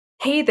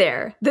Hey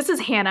there, this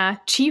is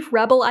Hannah, Chief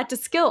Rebel at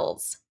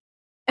DeSkills.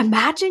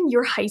 Imagine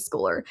your high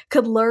schooler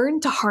could learn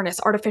to harness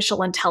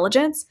artificial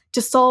intelligence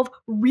to solve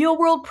real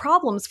world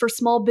problems for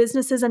small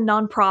businesses and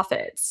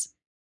nonprofits.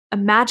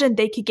 Imagine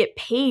they could get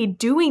paid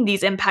doing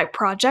these impact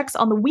projects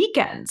on the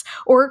weekends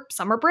or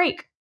summer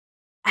break.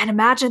 And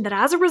imagine that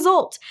as a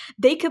result,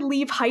 they could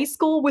leave high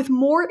school with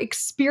more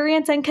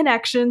experience and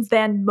connections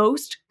than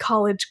most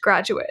college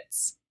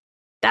graduates.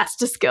 That's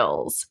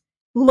DeSkills.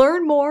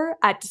 Learn more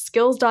at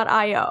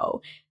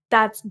skills.io.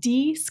 That's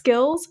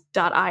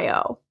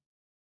dskills.io.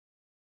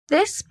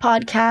 This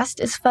podcast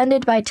is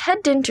funded by Ted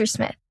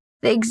Dintersmith,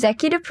 the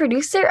executive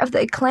producer of the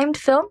acclaimed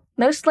film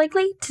Most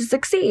Likely to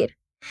Succeed,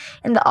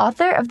 and the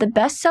author of the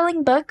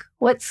best-selling book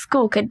What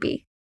School Could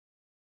Be.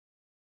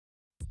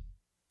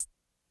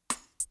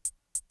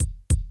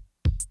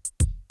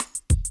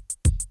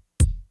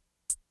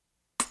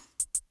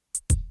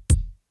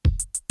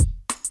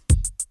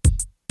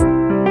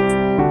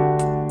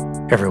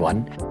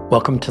 Everyone,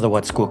 welcome to the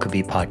What School Could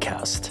Be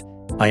podcast.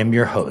 I am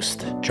your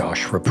host,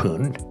 Josh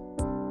Rapoon.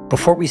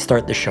 Before we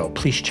start the show,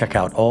 please check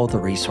out all the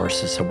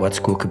resources at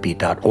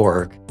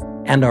whatschoolcouldbe.org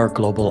and our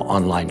global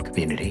online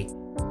community.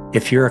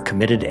 If you're a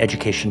committed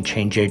education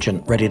change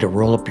agent ready to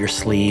roll up your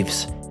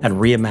sleeves and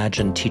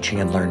reimagine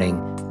teaching and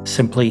learning,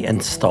 simply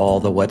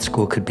install the What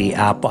School Could Be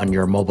app on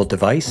your mobile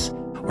device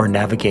or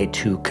navigate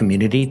to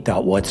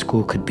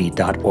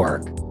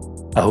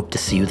community.whatschoolcouldbe.org. I hope to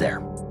see you there.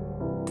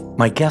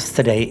 My guest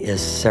today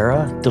is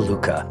Sarah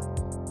DeLuca,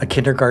 a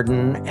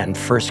kindergarten and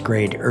first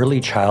grade early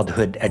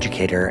childhood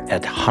educator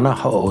at Hana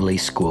Hau'oli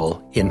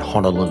School in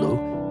Honolulu,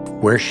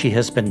 where she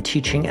has been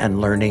teaching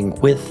and learning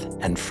with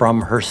and from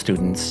her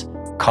students,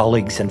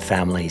 colleagues, and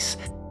families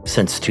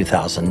since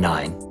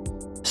 2009.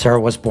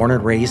 Sarah was born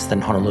and raised in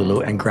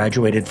Honolulu and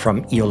graduated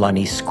from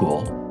Iolani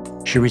School.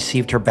 She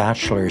received her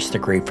bachelor's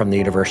degree from the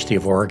University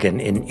of Oregon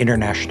in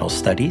International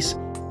Studies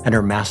and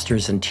her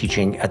master's in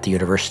teaching at the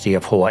University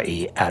of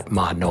Hawaii at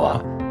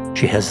Manoa.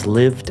 She has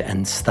lived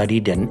and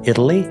studied in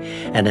Italy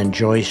and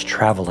enjoys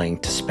traveling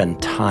to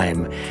spend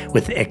time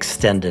with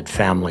extended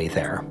family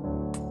there.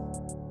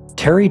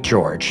 Terry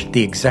George,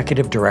 the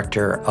executive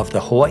director of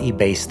the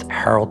Hawaii-based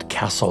Harold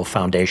Castle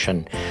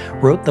Foundation,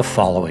 wrote the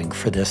following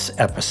for this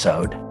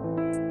episode.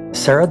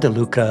 Sarah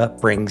DeLuca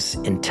brings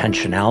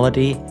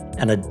intentionality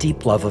and a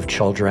deep love of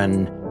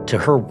children to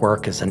her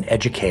work as an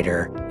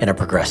educator in a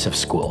progressive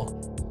school.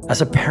 As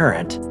a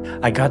parent,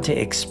 I got to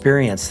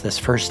experience this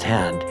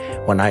firsthand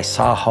when I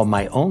saw how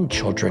my own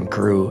children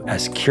grew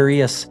as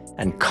curious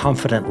and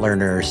confident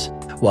learners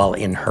while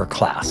in her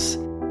class.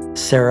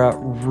 Sarah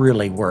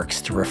really works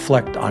to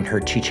reflect on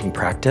her teaching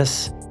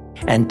practice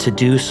and to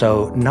do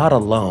so not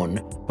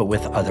alone, but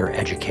with other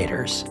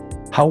educators.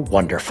 How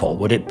wonderful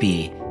would it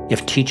be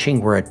if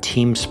teaching were a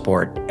team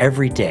sport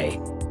every day,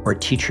 where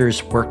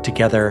teachers worked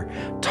together,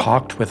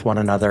 talked with one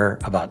another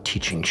about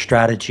teaching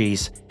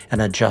strategies,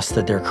 and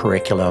adjusted their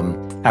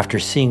curriculum after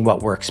seeing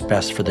what works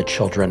best for the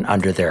children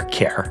under their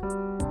care.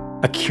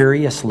 A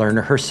curious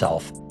learner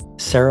herself,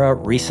 Sarah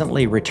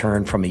recently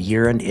returned from a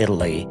year in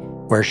Italy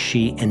where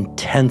she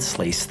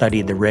intensely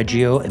studied the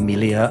Reggio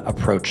Emilia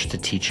approach to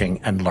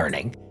teaching and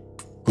learning.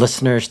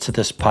 Listeners to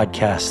this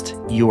podcast,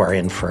 you are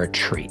in for a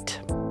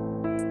treat.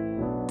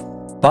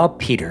 Bob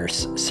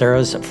Peters,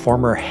 Sarah's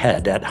former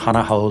head at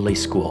Hana Hau'oli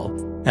School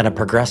and a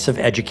progressive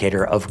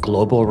educator of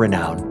global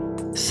renown,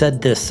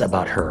 said this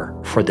about her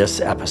for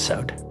this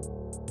episode.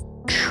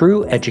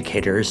 True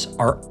educators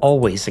are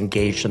always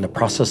engaged in the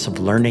process of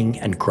learning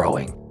and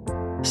growing.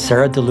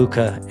 Sarah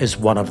DeLuca is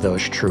one of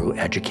those true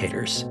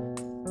educators.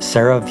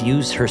 Sarah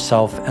views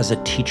herself as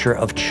a teacher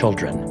of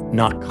children,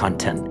 not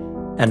content,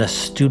 and a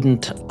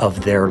student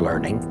of their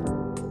learning.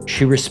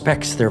 She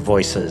respects their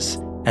voices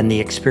and the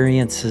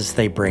experiences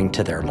they bring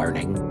to their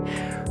learning.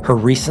 Her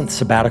recent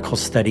sabbatical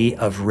study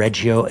of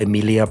Reggio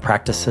Emilia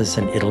practices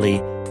in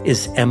Italy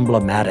is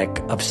emblematic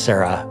of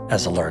Sarah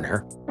as a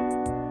learner.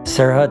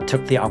 Sarah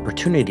took the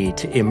opportunity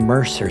to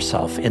immerse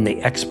herself in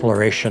the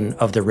exploration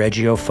of the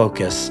Reggio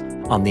focus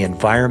on the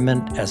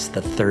environment as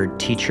the third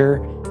teacher,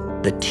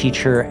 the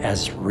teacher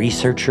as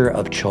researcher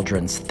of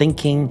children's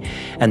thinking,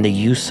 and the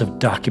use of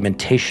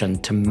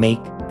documentation to make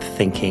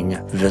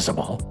thinking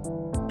visible.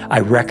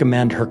 I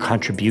recommend her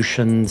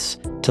contributions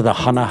to the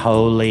Hana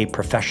Hau'oli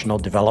Professional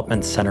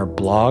Development Center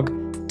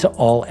blog to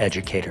all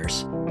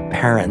educators,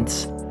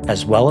 parents,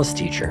 as well as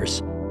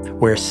teachers,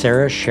 where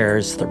Sarah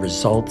shares the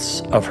results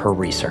of her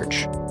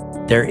research.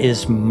 There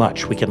is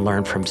much we can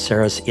learn from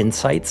Sarah's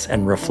insights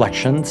and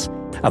reflections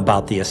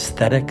about the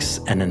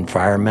aesthetics and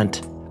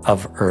environment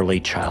of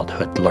early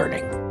childhood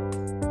learning.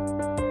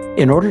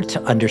 In order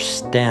to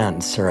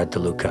understand Sarah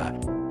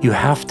DeLuca, you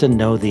have to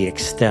know the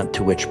extent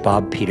to which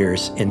Bob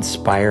Peters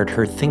inspired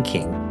her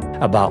thinking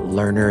about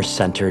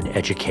learner-centered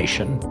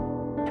education.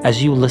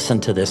 As you listen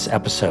to this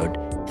episode,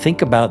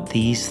 think about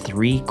these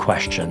 3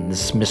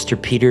 questions Mr.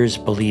 Peters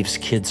believes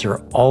kids are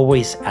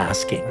always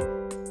asking,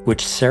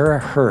 which Sarah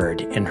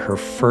heard in her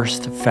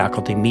first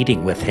faculty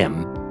meeting with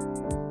him.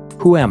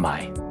 Who am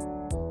I?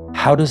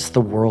 How does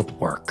the world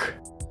work?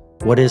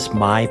 What is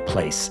my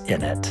place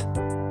in it?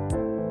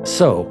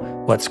 So,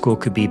 What School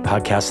Could Be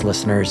podcast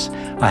listeners,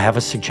 I have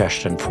a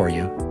suggestion for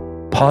you.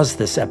 Pause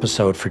this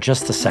episode for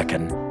just a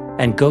second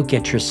and go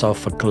get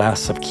yourself a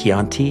glass of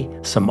Chianti,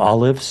 some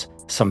olives,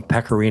 some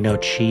pecorino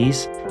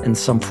cheese, and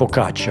some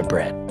focaccia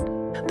bread.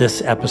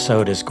 This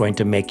episode is going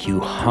to make you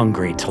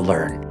hungry to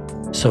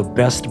learn, so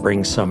best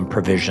bring some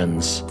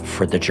provisions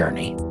for the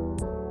journey.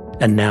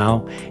 And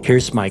now,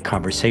 here's my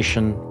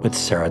conversation with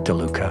Sarah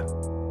DeLuca.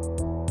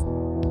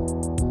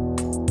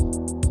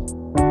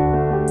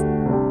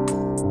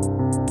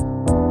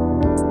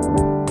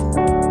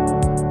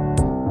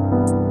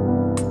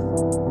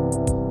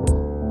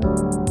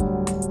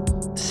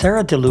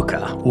 Sarah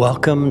DeLuca,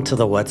 welcome to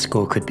the What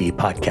School Could Be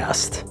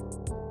podcast.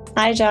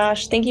 Hi,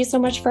 Josh. Thank you so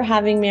much for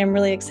having me. I'm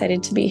really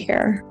excited to be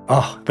here.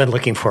 Oh, I've been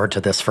looking forward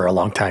to this for a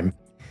long time.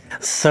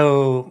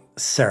 So,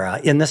 Sarah,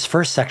 in this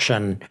first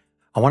section,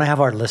 I want to have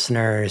our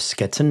listeners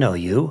get to know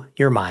you,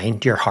 your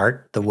mind, your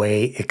heart, the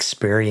way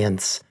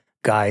experience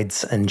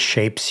guides and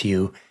shapes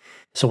you.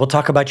 So we'll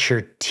talk about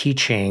your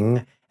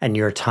teaching and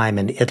your time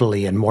in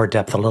Italy in more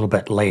depth a little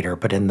bit later.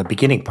 But in the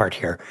beginning part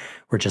here,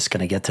 we're just going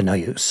to get to know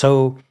you.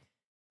 So,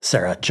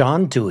 Sarah,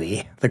 John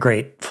Dewey, the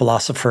great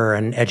philosopher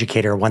and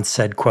educator, once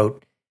said,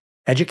 quote,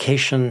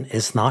 "Education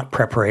is not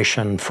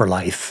preparation for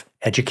life.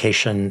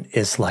 Education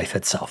is life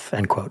itself,"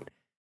 end quote.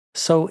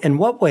 So in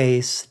what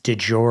ways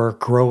did your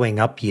growing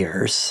up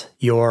years,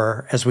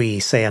 your, as we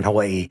say in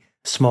Hawaii,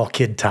 small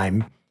kid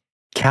time,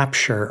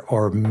 capture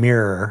or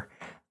mirror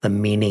the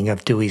meaning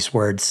of Dewey's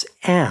words?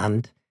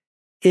 And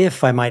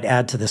if I might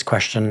add to this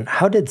question,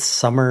 how did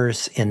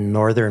summers in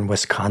northern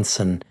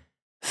Wisconsin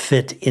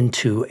fit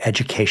into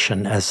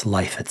education as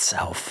life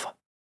itself?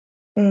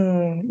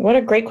 What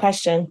a great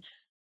question.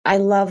 I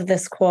love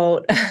this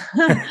quote.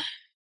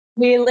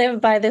 We live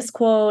by this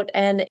quote,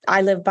 and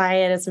I live by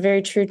it. It's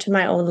very true to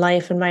my own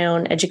life and my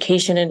own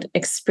education and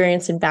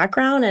experience and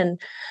background. And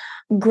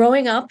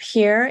growing up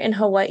here in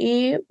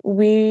Hawaii,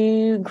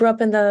 we grew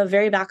up in the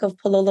very back of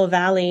Pololo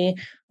Valley,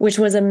 which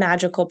was a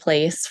magical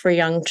place for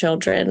young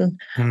children.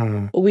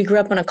 We grew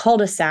up in a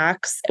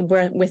cul-de-sac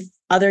with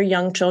other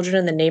young children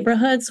in the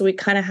neighborhood. So we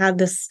kind of had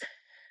this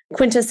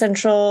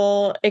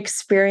quintessential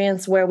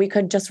experience where we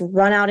could just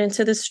run out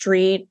into the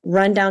street,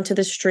 run down to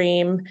the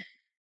stream,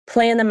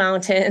 play in the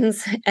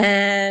mountains,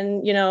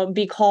 and,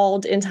 be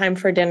called in time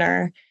for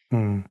dinner.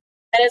 And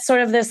it's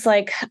sort of this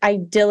like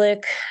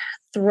idyllic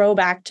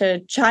throwback to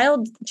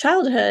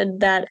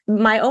childhood that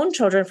my own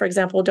children, for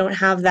example, don't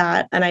have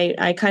that. And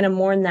I kind of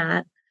mourn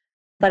that.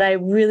 But I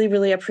really,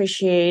 really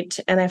appreciate,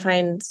 and I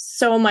find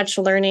so much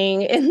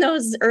learning in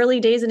those early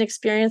days and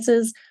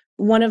experiences.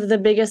 One of the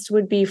biggest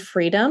would be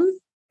freedom.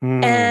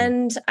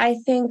 And I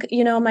think,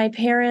 my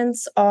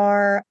parents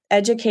are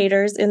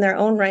educators in their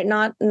own right,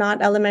 not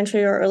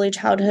elementary or early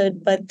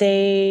childhood, but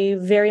they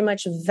very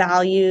much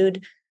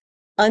valued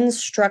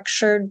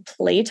unstructured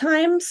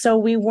playtime. So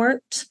we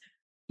weren't,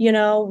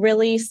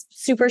 really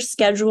super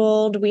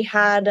scheduled. We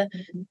had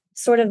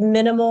sort of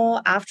minimal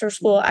after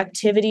school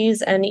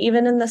activities. And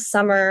even in the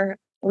summer,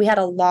 we had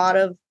a lot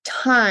of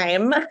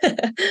time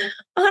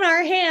on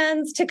our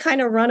hands to kind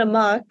of run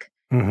amok.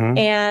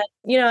 And,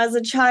 as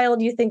a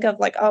child, you think of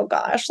like, oh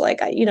gosh, like,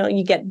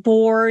 you get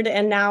bored.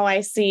 And now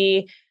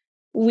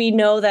we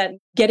know that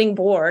getting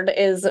bored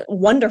is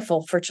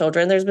wonderful for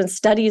children. There's been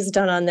studies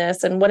done on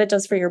this and what it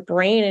does for your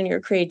brain and your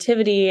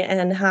creativity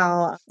and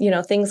how,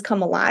 things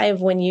come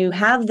alive when you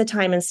have the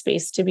time and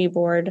space to be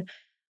bored.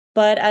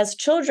 But as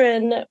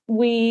children,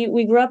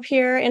 we grew up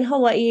here in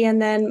Hawaii,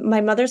 and then my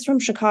mother's from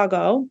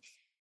Chicago.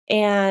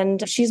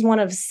 And she's one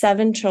of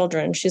 7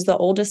 children. She's the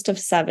oldest of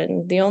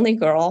 7, the only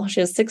girl. She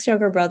has 6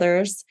 younger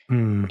brothers.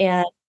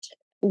 And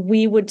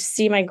we would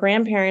see my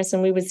grandparents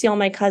and we would see all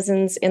my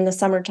cousins in the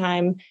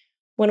summertime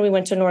when we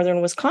went to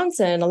northern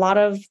Wisconsin. A lot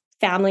of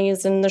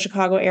families in the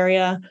Chicago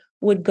area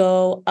would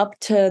go up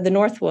to the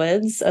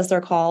Northwoods, as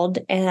they're called,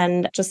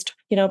 and just,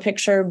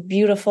 picture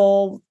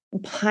beautiful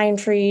pine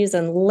trees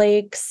and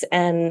lakes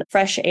and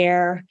fresh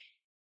air.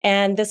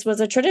 And this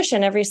was a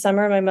tradition every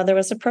summer. My mother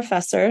was a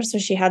professor, so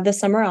she had the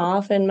summer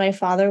off, and my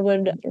father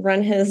would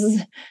run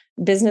his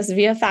business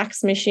via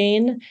fax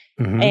machine.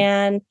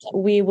 And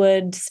we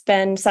would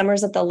spend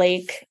summers at the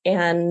lake,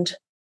 and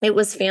it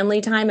was family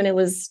time, and it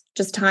was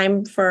just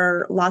time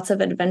for lots of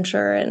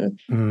adventure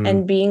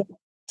and being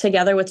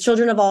together with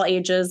children of all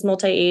ages,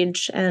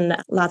 multi-age,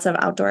 and lots of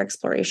outdoor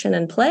exploration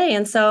and play.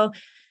 And so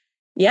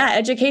yeah,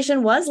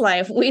 education was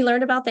life. We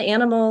learned about the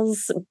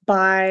animals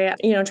by,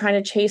 trying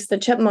to chase the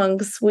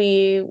chipmunks.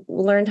 We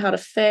learned how to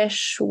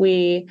fish.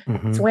 We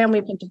swam, we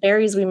picked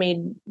berries, we made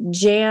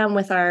jam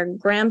with our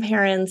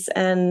grandparents,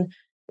 and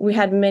we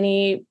had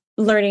many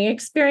learning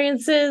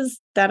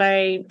experiences that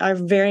are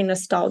very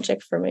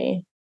nostalgic for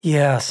me.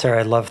 Yeah,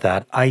 Sarah, I love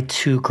that. I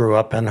too grew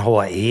up in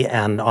Hawaii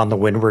and on the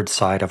windward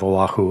side of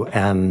Oahu.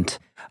 And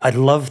I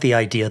love the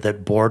idea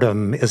that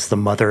boredom is the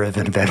mother of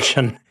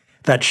invention.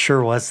 That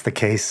sure was the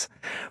case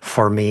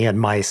for me and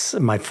my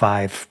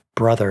 5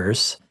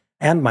 brothers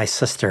and my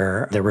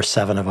sister. There were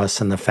 7 of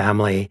us in the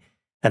family.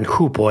 And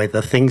whoo boy,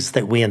 the things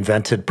that we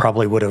invented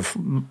probably would have,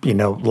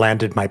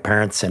 landed my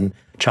parents in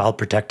child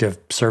protective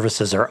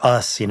services or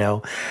us,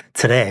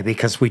 today,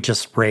 because we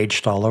just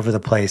raged all over the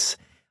place.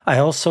 I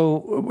also,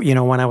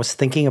 when I was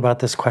thinking about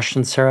this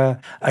question,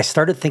 Sarah, I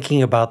started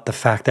thinking about the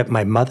fact that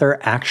my mother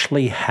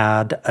actually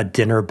had a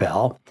dinner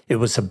bell. It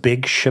was a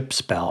big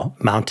ship's bell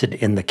mounted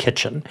in the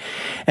kitchen.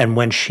 And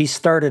when she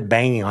started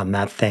banging on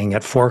that thing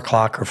at 4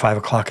 o'clock or 5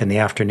 o'clock in the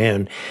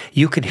afternoon,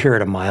 you could hear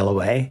it a mile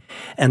away.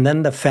 And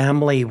then the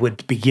family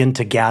would begin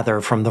to gather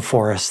from the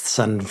forests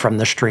and from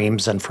the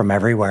streams and from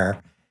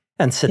everywhere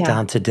and sit Yeah.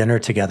 down to dinner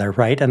together,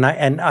 right? And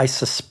I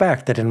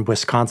suspect that in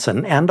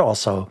Wisconsin and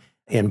also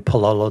in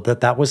Palolo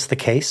that was the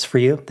case for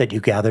you, that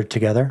you gathered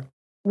together?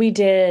 We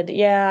did.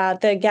 Yeah.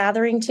 The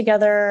gathering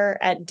together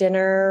at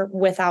dinner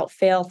without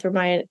fail through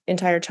my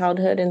entire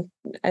childhood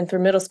and through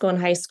middle school and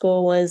high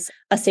school was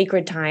a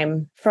sacred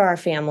time for our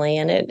family.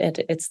 And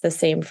it's the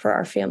same for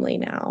our family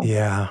now.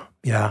 Yeah.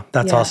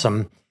 That's Yeah.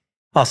 awesome.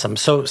 Awesome.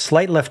 So,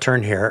 slight left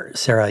turn here,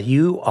 Sarah.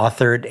 You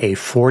authored a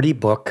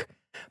 40-book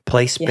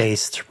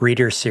place-based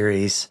reader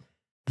series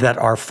that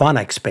are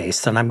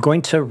phonics-based. And I'm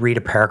going to read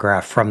a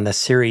paragraph from the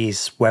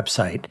series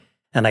website.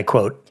 And I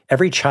quote,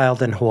 "Every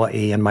child in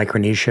Hawaii and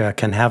Micronesia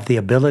can have the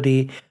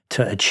ability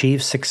to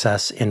achieve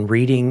success in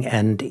reading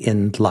and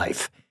in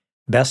life.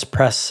 Best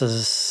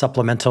Press's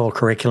supplemental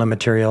curriculum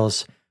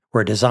materials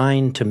were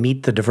designed to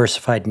meet the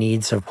diversified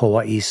needs of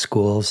Hawaii's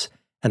schools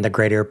and the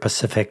greater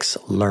Pacific's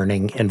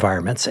learning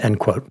environments," end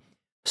quote.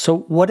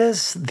 So what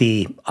is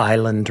the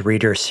Island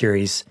Reader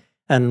Series,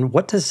 and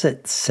what does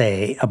it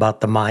say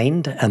about the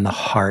mind and the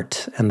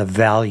heart and the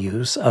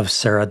values of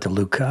Sarah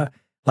DeLuca?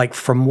 Like,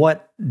 from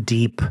what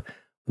deep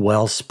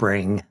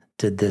wellspring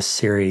did this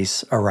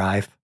series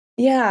arrive?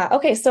 Yeah.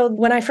 Okay. So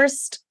when I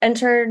first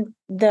entered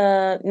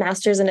the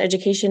Master's in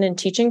Education and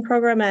Teaching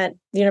program at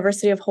the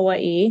University of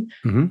Hawaii,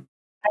 Mm-hmm.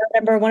 I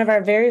remember one of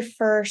our very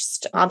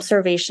first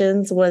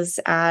observations was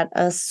at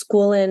a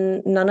school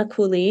in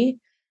Nanakuli,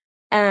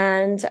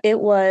 and it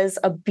was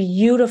a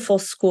beautiful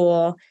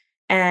school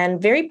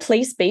and very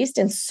place-based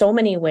in so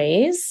many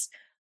ways.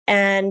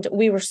 And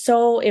we were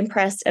so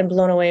impressed and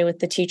blown away with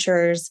the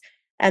teachers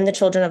and the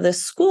children of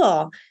this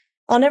school.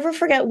 I'll never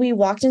forget, we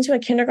walked into a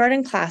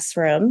kindergarten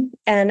classroom,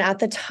 and at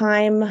the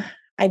time,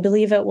 I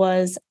believe it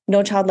was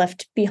No Child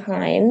Left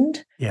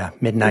Behind. Yeah,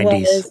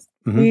 mid-90s. Was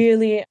Mm-hmm.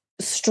 really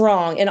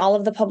strong in all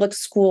of the public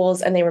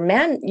schools, and they were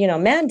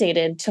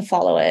mandated to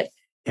follow it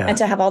and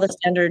to have all the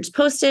standards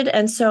posted.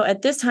 And so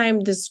at this time,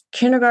 this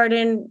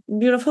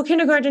beautiful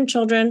kindergarten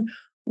children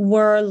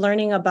were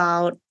learning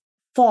about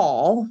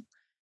fall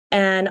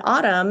and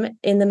autumn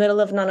in the middle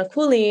of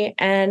Nanakuli.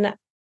 And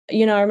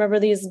I remember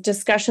these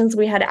discussions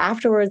we had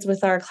afterwards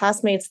with our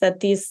classmates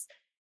that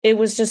it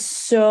was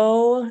just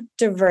so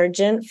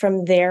divergent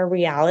from their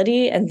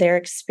reality and their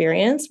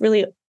experience,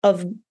 really,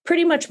 of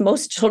pretty much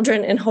most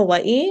children in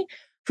Hawaii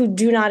who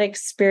do not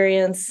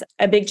experience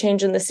a big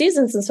change in the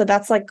seasons. And so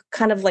that's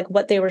kind of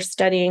what they were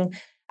studying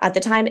at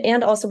the time,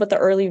 and also what the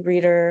early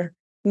reader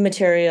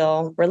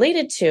material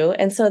related to.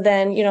 And so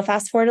then,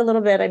 fast forward a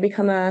little bit, I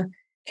become a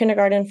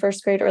kindergarten,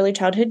 first grade, early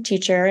childhood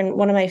teacher. And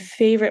one of my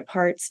favorite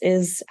parts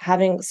is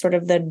having sort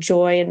of the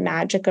joy and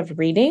magic of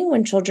reading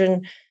when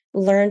children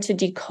learn to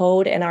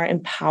decode and are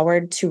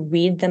empowered to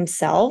read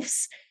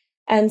themselves.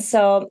 And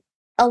so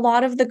a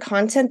lot of the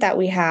content that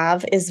we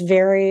have is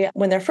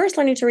when they're first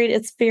learning to read,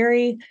 it's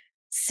very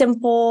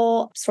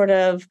simple, sort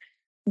of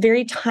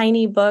very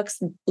tiny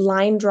books,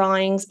 line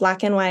drawings,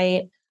 black and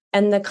white.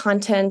 And the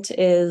content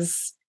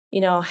is,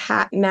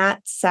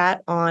 Matt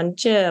sat on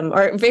Jim,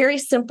 or very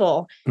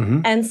simple. Mm-hmm.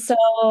 And so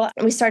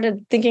we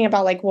started thinking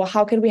about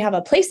how could we have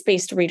a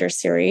place-based reader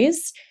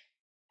series?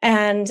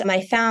 And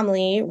my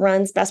family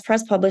runs Best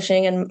Press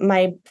Publishing, and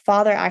my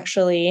father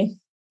actually,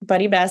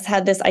 Buddy Best,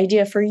 had this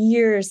idea for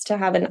years to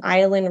have an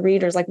island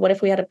readers. What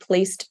if we had a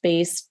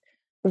place-based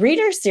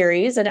reader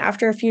series? And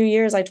after a few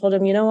years, I told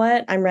him, you know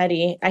what, I'm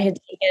ready. I had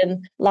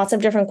taken lots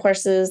of different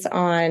courses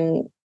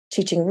on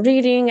teaching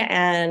reading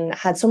and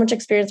had so much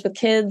experience with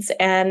kids.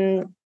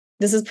 And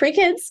this is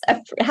pre-kids,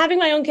 having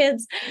my own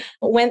kids,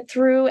 went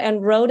through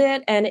and wrote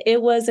it. And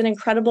it was an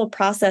incredible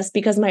process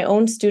because my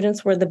own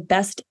students were the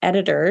best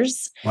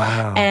editors.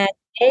 Wow. And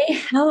they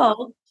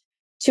helped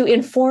to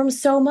inform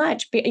so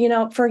much.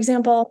 For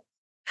example,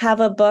 have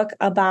a book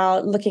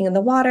about looking in the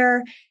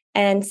water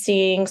and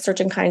seeing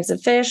certain kinds of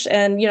fish.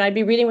 And, I'd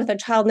be reading with a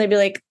child and they'd be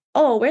like,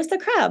 oh, where's the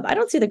crab? I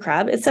don't see the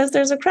crab. It says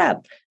there's a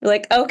crab. You're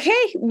like,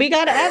 okay, we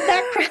got to add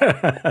that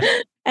crab.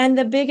 And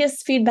the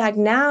biggest feedback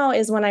now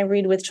is when I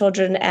read with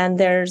children and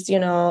there's,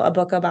 a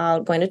book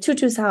about going to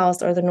Tutu's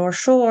house or the North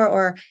Shore,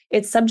 or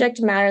it's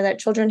subject matter that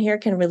children here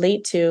can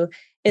relate to,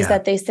 is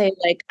that they say,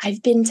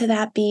 I've been to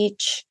that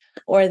beach,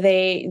 or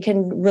they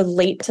can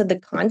relate to the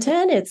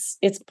content.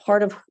 It's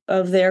part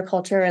of their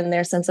culture and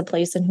their sense of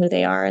place and who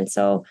they are. And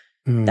so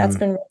that's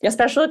been a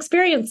special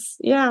experience.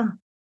 Yeah.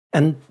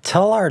 And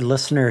tell our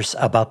listeners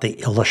about the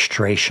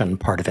illustration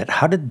part of it.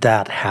 How did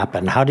that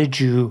happen? How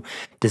did you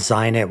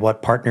design it?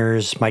 What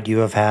partners might you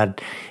have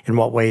had? In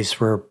what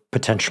ways were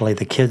potentially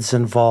the kids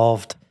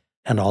involved?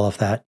 and all of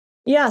that?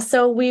 Yeah,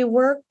 so I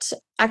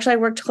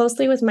worked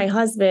closely with my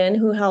husband,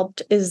 who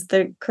is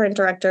the current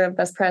director of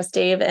Best Press,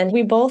 Dave, and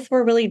we both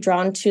were really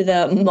drawn to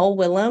the Mo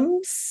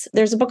Willems.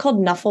 There's a book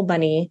called Knuffle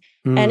Bunny,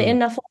 and Mm, in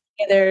Knuffle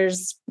Bunny,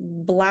 there's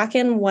black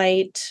and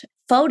white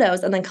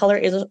photos and then color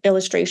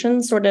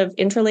illustrations sort of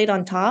interlaid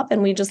on top,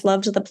 and we just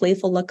loved the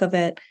playful look of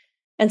it.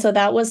 And so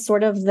that was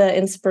sort of the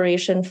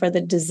inspiration for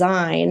the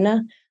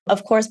design.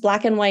 Of course,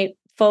 black and white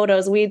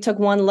photos, we took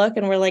one look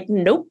and we're like,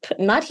 nope,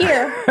 not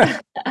here.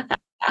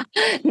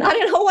 Not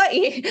in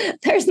Hawaii.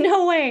 There's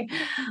no way.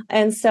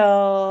 And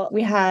so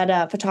we had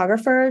a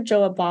photographer,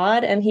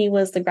 Gioia, and he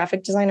was the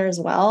graphic designer as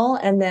well.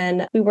 And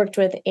then we worked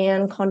with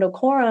Anne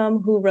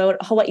Kondokoram, who wrote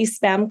Hawaii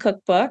Spam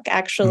Cookbook,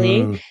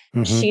 actually.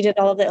 mm-hmm. She did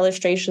all of the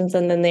illustrations,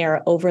 and then they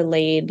are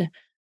overlaid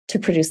to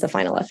produce the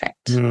final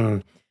effect.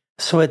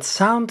 So it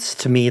sounds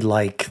to me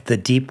like the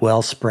deep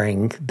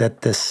wellspring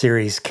that this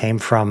series came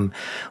from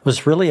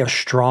was really a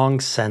strong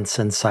sense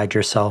inside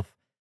yourself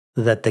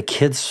that the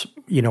kids,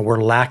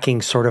 were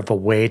lacking sort of a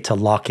way to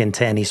lock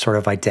into any sort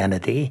of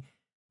identity,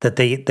 that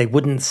they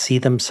wouldn't see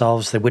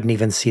themselves, they wouldn't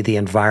even see the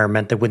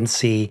environment, they wouldn't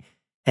see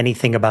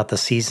anything about the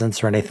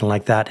seasons or anything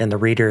like that in the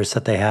readers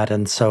that they had.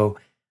 And so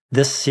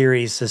this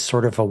series is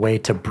sort of a way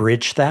to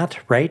bridge that,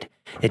 right?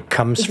 It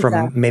comes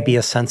from maybe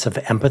a sense of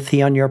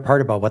empathy on your part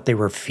about what they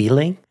were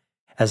feeling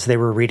as they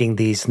were reading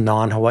these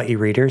non-Hawaii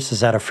readers. Is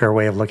that a fair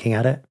way of looking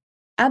at it?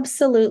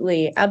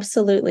 Absolutely.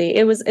 Absolutely.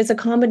 It's a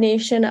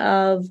combination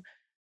of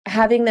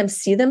having them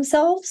see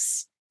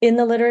themselves in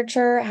the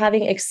literature,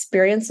 having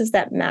experiences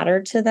that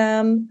matter to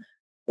them,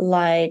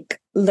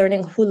 like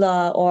learning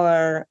hula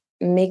or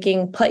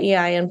making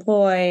pa'iai and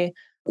poi,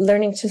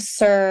 learning to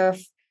surf,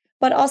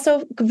 but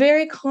also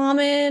very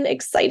common,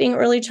 exciting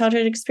early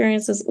childhood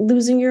experiences,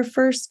 losing your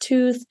first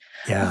tooth,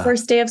 the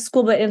first day of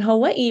school. But in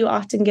Hawaii, you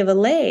often give a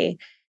lei.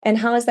 And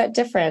how is that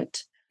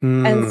different?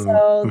 And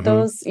so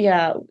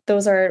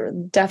those are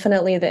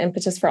definitely the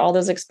impetus for all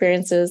those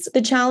experiences.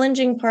 The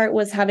challenging part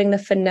was having the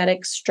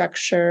phonetic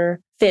structure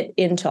fit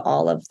into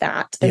all of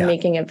that and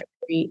making it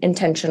very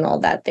intentional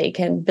that they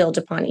can build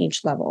upon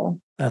each level.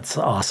 That's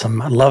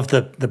awesome. I love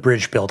the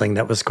bridge building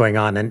that was going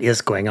on and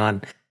is going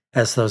on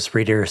as those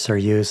readers are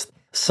used.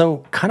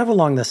 So kind of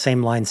along the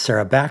same lines,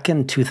 Sarah, back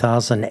in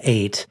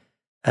 2008,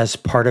 as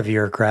part of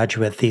your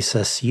graduate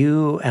thesis,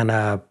 you and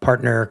a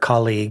partner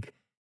colleague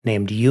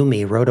named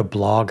Yumi wrote a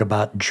blog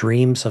about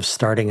dreams of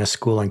starting a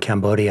school in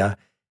Cambodia.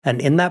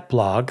 And in that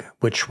blog,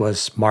 which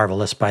was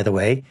marvelous, by the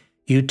way,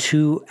 you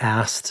two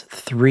asked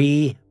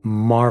 3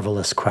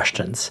 marvelous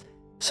questions.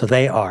 So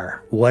they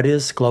are, what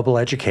is global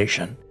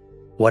education?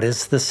 What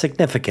is the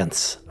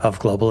significance of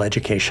global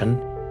education?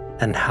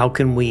 And how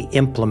can we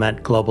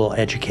implement global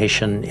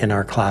education in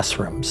our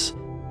classrooms?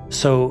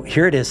 So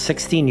here it is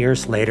 16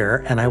 years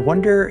later, and I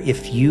wonder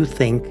if you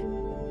think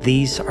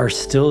these are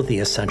still the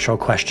essential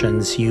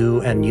questions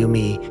you and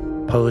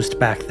Yumi posed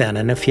back then,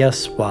 and if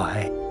yes,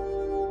 why?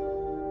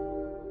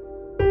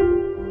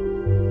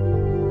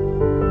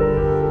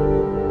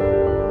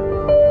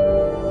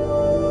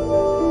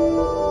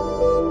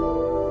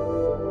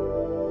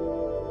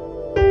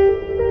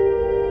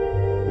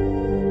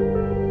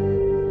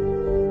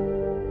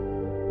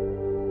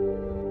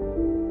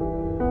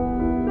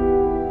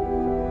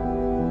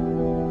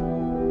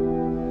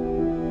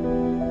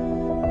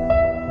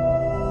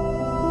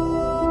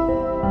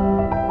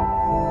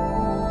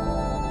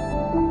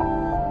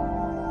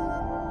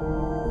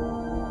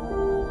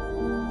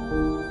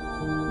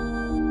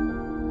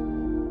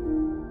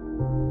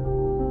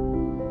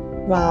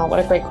 Wow, what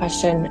a great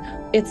question.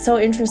 It's so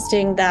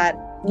interesting that,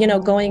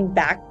 going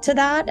back to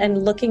that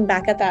and looking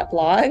back at that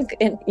blog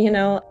and,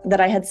 that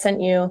I had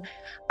sent you,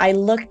 I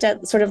looked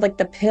at sort of like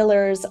the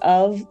pillars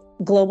of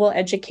global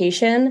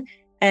education,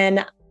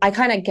 and I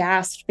kind of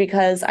gasped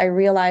because I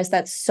realized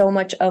that so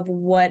much of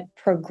what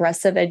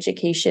progressive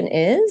education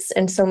is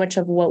and so much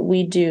of what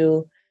we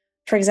do,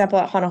 for example,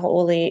 at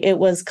Hanaho'oli, it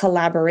was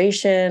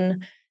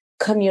collaboration,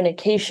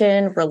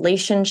 communication,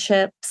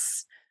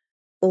 relationships,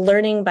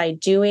 learning by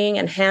doing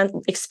and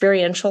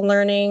experiential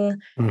learning,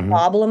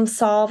 problem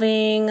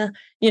solving,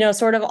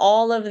 sort of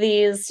all of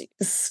these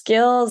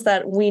skills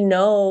that we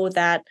know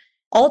that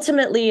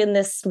ultimately in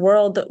this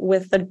world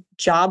with the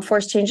job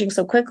force changing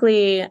so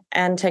quickly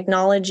and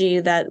technology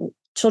that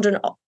children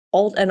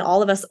and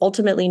all of us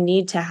ultimately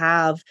need to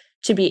have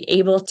to be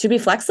able to be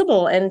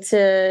flexible and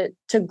to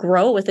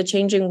grow with a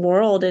changing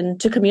world and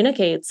to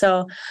communicate.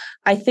 So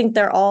I think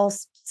they're all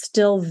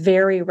still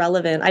very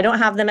relevant. I don't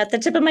have them at the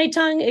tip of my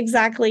tongue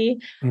exactly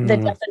the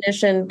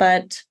definition,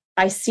 but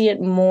I see it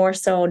more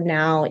so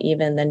now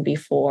even than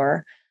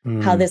before.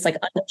 How this like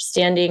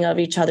understanding of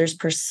each other's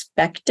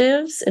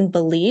perspectives and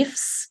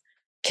beliefs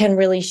can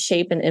really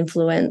shape and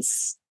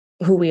influence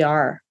who we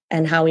are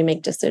and how we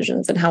make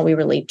decisions and how we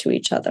relate to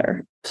each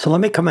other. So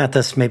let me come at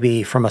this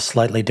maybe from a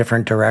slightly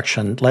different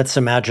direction. Let's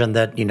imagine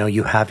that,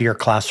 you have your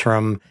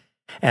classroom.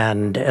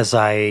 And as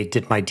I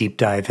did my deep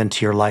dive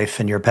into your life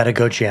and your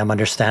pedagogy, I'm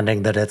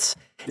understanding that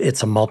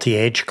it's a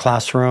multi-age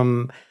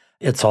classroom.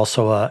 It's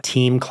also a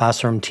team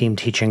classroom, team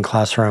teaching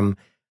classroom.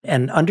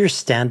 and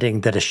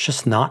understanding that it's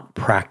just not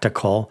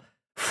practical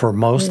for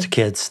most Mm.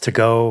 kids to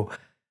go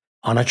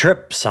on a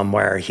trip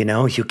somewhere.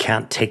 You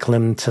can't take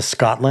them to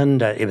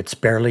Scotland. It's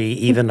barely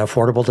even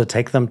affordable to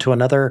take them to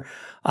another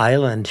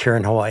island here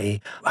in Hawaii.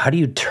 How do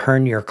you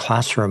turn your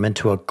classroom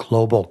into a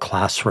global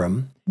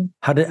classroom?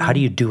 How do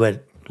you do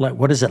it? Like,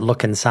 what does it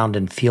look and sound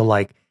and feel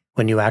like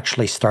when you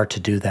actually start to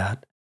do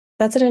that?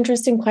 That's an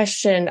interesting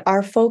question.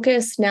 Our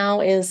focus now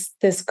is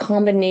this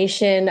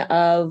combination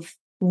of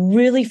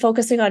really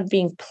focusing on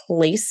being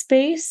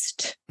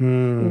place-based,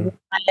 Mm,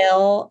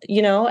 while,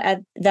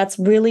 that's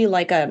really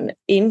like an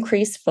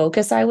increased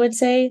focus, I would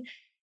say.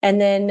 And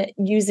then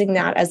using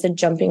that as a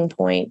jumping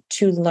point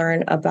to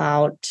learn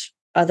about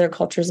other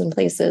cultures and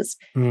places.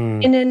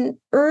 mm, In an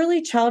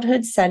early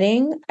childhood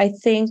setting, I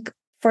think,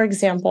 for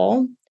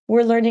example,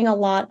 we're learning a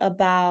lot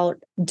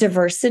about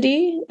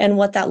diversity and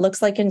what that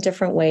looks like in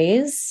different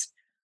ways.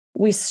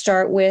 We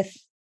start with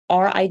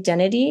our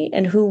identity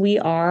and who we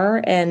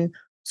are and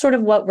sort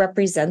of what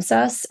represents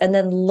us, and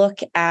then look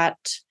at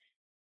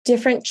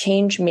different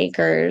change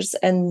makers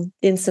and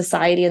in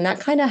society. And that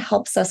kind of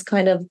helps us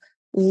kind of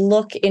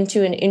look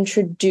into and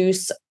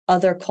introduce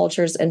other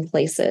cultures and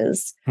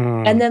places.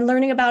 And mm, then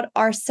learning about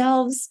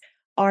ourselves,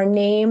 our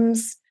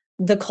names,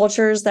 the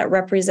cultures that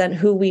represent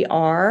who we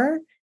are.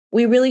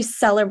 We really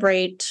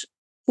celebrate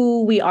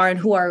who we are and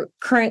who our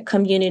current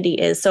community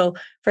is. So,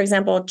 for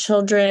example,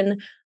 children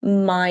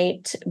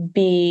might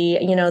be,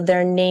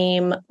 their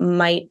name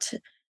might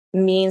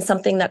mean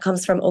something that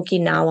comes from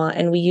Okinawa,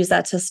 and we use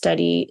that to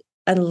study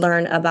and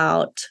learn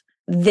about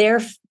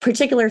their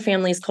particular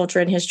family's culture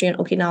and history in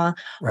Okinawa,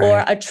 or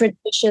right. a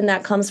tradition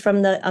that comes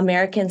from the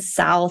American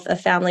South, a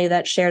family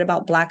that shared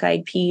about Black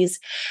Eyed Peas.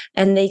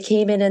 And they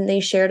came in and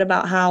they shared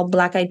about how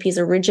Black Eyed Peas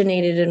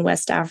originated in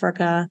West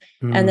Africa.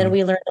 And then Mm,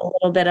 we learned a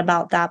little bit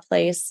about that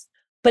place.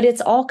 But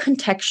it's all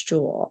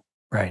contextual.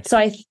 right. So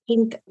I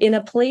think in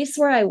a place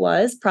where I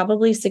was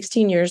probably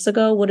 16 years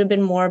ago would have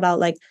been more about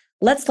like,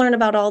 let's learn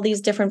about all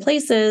these different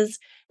places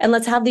and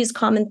let's have these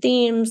common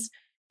themes.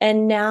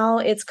 And now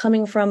it's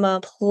coming from a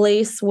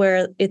place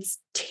where it's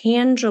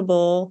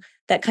tangible,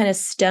 that kind of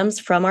stems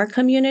from our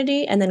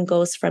community and then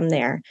goes from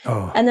there.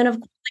 Oh, And then, of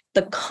course,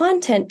 the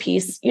content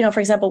piece, for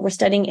example, we're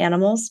studying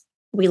animals.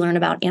 We learn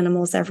about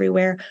animals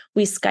everywhere.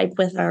 We Skype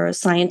with our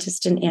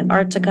scientist in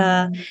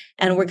Antarctica,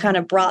 and we're kind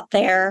of brought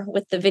there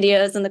with the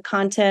videos and the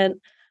content,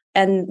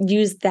 and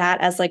use that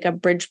as like a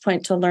bridge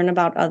point to learn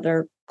about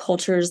other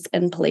cultures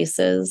and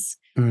places.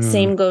 mm,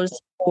 Same goes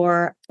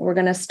for, we're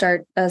going to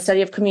start a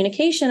study of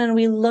communication, and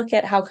we look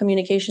at how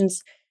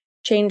communications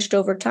changed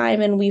over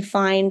time, and we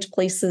find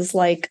places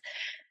like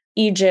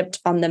Egypt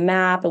on the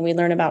map, and we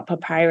learn about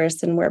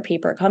papyrus and where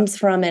paper comes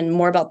from and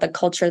more about the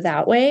culture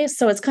that way.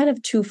 So it's kind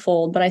of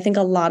twofold, but I think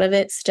a lot of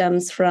it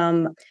stems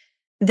from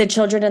the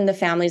children and the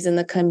families in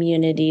the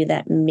community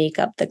that make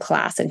up the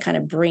class and kind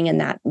of bring in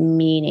that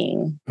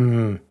meaning.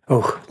 mm.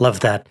 Oh, love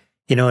that.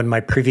 In my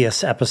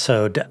previous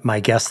episode,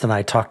 my guest and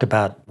I talked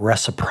about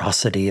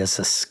reciprocity as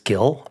a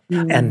skill.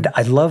 And Mm.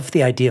 I love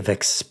the idea of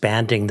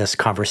expanding this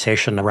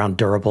conversation around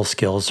durable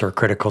skills or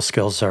critical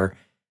skills or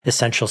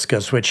essential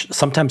skills, which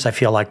sometimes I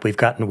feel like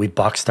we've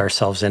boxed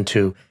ourselves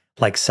into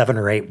like 7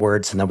 or 8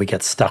 words and then we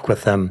get stuck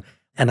with them.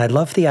 And I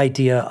love the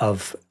idea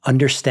of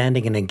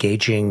understanding and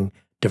engaging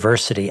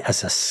diversity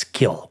as a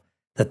skill,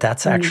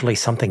 that's Mm. actually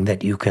something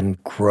that you can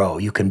grow,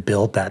 you can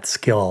build that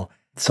skill.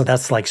 So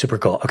that's like super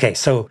cool. Okay,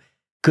 so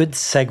good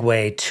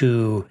segue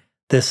to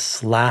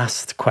this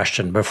last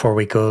question before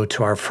we go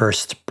to our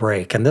first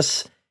break. And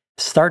this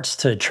starts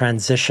to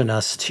transition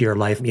us to your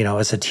life,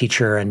 as a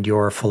teacher and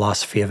your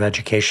philosophy of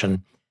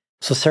education.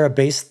 So, Sarah,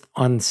 based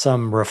on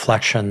some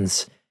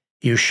reflections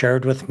you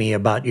shared with me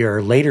about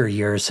your later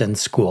years in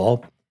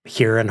school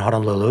here in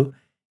Honolulu,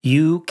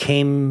 you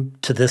came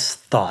to this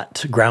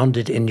thought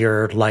grounded in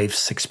your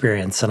life's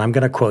experience. And I'm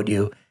going to quote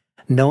you: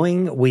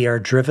 knowing we are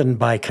driven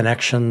by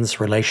connections,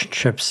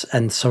 relationships,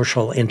 and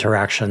social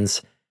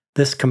interactions,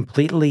 this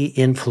completely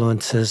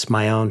influences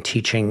my own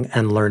teaching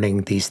and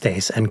learning these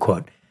days, end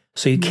quote.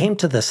 So you Mm. came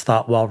to this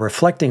thought while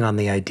reflecting on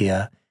the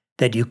idea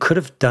that you could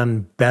have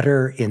done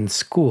better in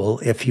school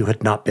if you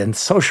had not been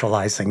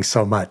socializing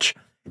so much.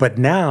 But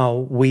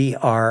now we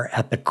are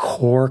at the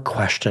core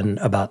question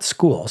about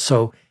school.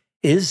 So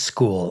is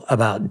school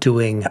about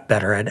doing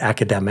better at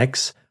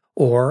academics,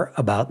 or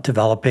about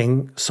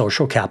developing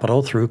social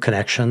capital through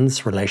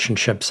connections,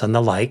 relationships, and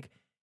the like?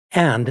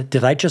 And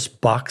did I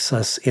just box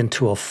us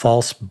into a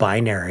false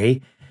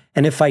binary?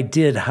 And if I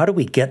did, how do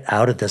we get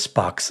out of this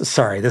box?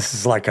 Sorry, this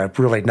is like a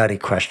really nutty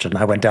question.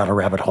 I went down a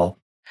rabbit hole.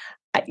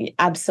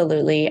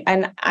 Absolutely.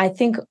 And I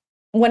think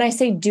when I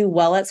say do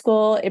well at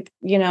school,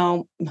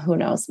 who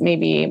knows,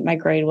 maybe my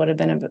grade would have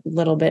been a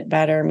little bit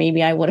better.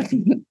 Maybe I would have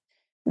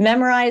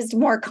memorized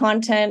more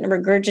content and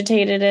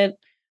regurgitated it.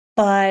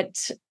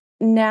 But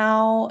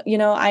now,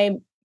 I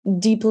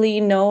deeply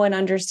know and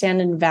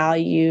understand and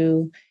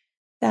value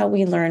that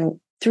we learn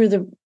through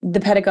the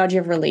pedagogy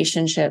of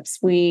relationships.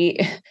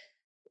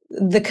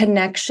 The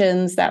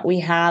connections that we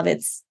have,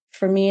 it's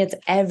For me, it's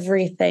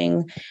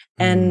everything.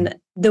 And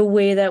the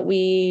way that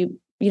the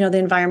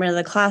environment of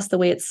the class, the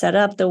way it's set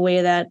up, the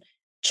way that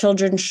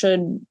children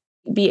should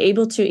be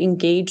able to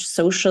engage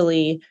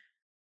socially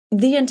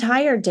the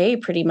entire day,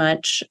 pretty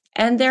much.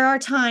 And there are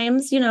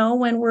times,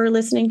 when we're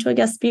listening to a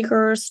guest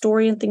speaker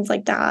story and things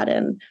like that.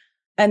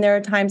 And there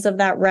are times of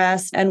that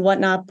rest and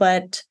whatnot,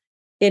 but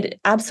it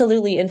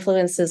absolutely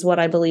influences what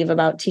I believe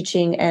about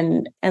teaching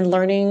and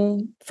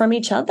learning from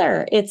each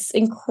other. It's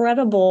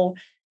incredible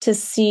to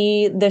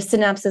see the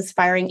synapses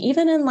firing,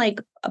 even in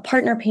like a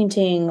partner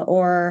painting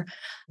or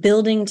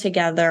building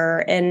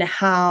together, and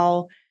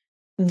how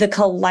the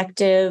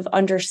collective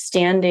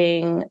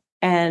understanding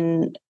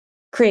and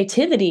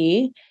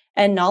creativity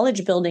and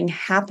knowledge building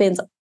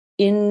happens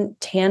in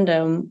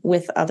tandem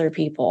with other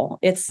people.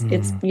 It's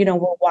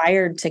we're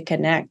wired to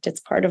connect. It's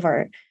part of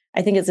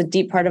I think it's a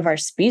deep part of our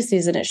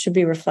species, and it should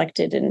be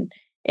reflected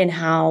in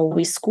how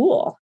we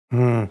school.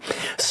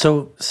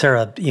 So,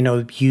 Sarah,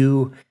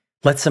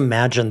 let's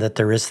imagine that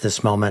there is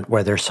this moment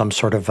where there's some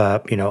sort of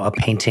a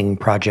painting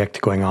project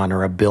going on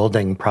or a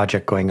building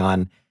project going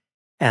on.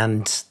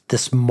 And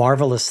this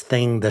marvelous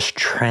thing, this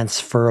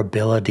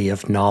transferability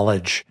of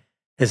knowledge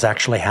is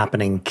actually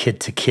happening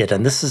kid to kid.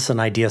 And this is an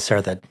idea,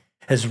 Sarah, that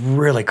has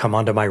really come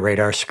onto my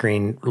radar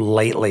screen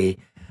lately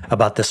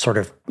about this sort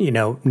of,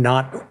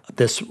 not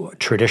this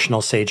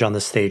traditional sage on the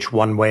stage,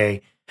 one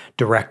way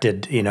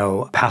directed,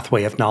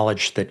 pathway of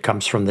knowledge that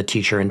comes from the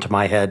teacher into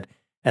my head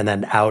and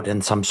then out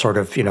in some sort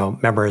of,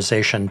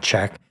 memorization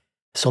check.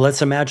 So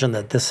let's imagine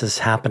that this is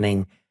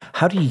happening.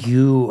 How do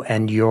you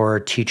and your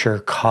teacher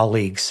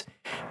colleagues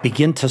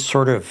begin to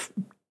sort of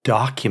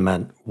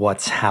document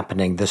what's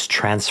happening, this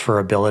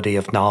transferability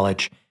of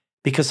knowledge?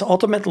 Because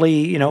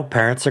ultimately,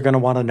 parents are going to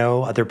want to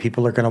know, other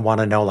people are going to want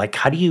to know, like,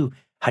 how do you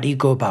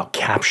go about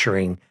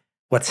capturing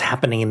what's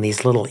happening in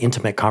these little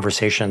intimate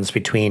conversations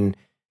between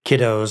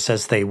kiddos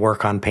as they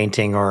work on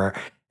painting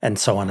and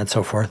so on and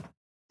so forth?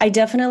 I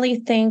definitely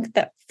think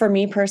that for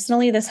me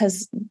personally, this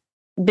has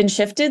been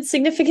shifted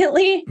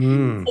significantly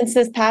since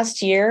this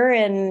past year,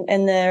 and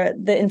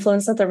the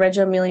influence that the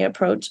Reggio Emilia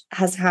approach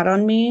has had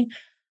on me.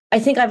 I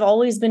think I've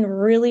always been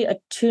really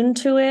attuned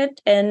to it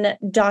and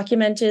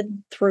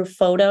documented through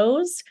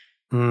photos.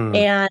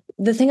 And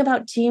the thing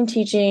about team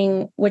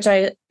teaching,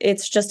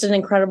 it's just an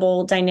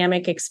incredible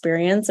dynamic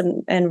experience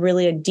and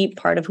really a deep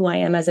part of who I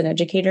am as an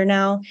educator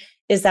now,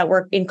 is that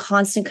we're in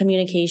constant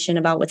communication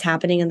about what's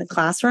happening in the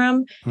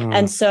classroom.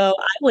 And so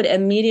I would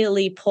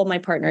immediately pull my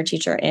partner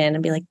teacher in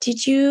and be like,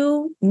 did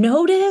you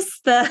notice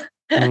what's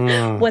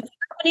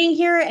happening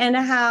here, and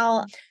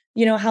how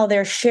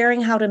they're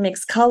sharing how to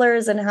mix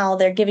colors and how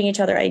they're giving each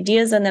other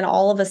ideas. And then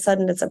all of a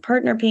sudden it's a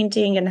partner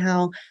painting, and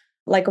how,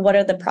 like, what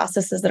are the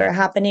processes that are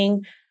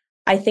happening?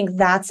 I think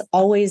that's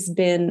always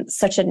been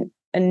such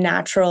a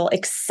natural,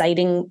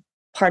 exciting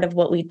part of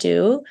what we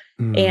do.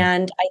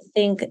 And I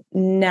think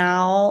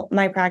now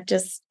my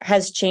practice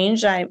has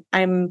changed.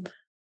 I'm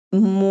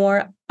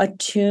more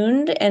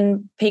attuned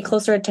and pay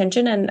closer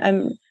attention, and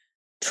I'm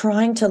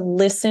trying to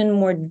listen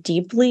more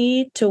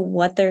deeply to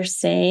what they're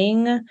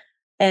saying,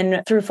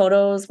 and through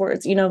photos,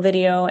 words,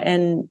 video,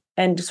 and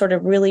sort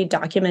of really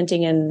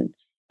documenting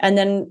and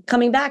then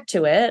coming back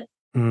to it,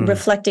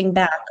 reflecting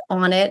back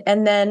on it.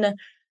 And then,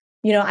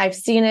 I've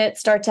seen it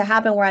start to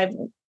happen where I've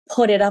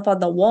put it up on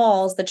the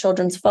walls, the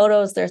children's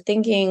photos, their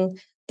thinking,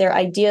 their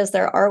ideas,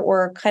 their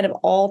artwork, kind of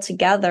all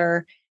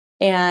together,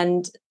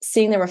 and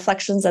seeing the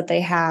reflections that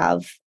they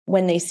have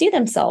when they see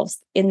themselves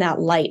in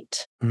that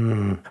light.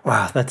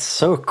 Wow, that's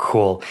so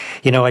cool.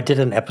 I did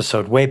an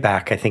episode way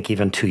back, I think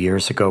even 2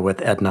 years ago,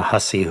 with Edna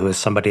Hussey, who is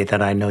somebody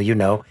that I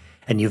know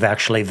and you've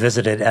actually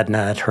visited Edna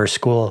at her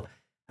school,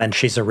 and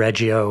she's a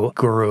Reggio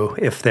guru,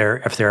 if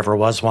there ever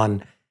was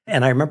one.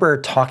 And I remember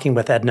talking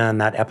with Edna in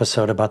that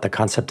episode about the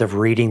concept of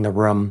reading the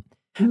room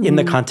in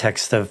the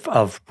context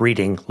of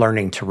reading,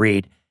 learning to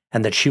read,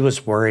 and that she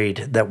was worried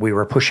that we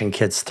were pushing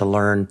kids to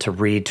learn to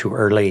read too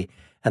early,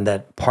 and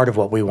that part of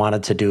what we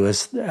wanted to do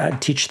is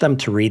teach them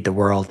to read the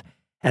world.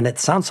 And it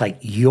sounds like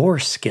your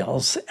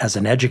skills as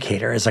an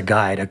educator, as a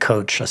guide, a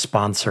coach, a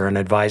sponsor, an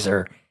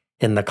advisor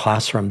in the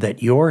classroom,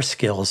 that your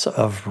skills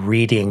of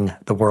reading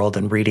the world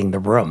and reading the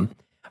room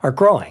are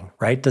growing,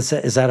 right? Is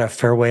that a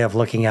fair way of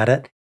looking at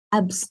it?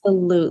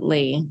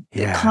 Absolutely.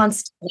 Yeah.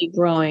 Constantly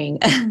growing.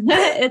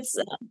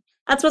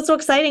 That's what's so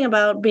exciting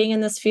about being in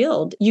this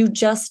field. You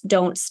just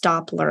don't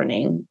stop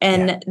learning.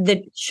 And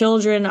the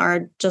children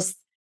are just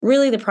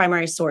really the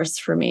primary source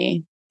for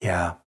me.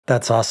 Yeah,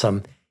 that's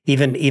awesome.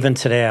 Even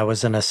today, I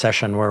was in a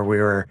session where we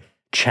were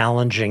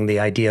challenging the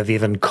idea of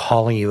even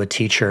calling you a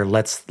teacher.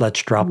 Let's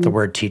drop the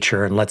word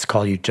teacher and let's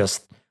call you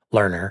just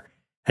learner.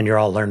 And you're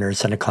all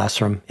learners in a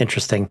classroom.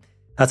 Interesting.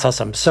 That's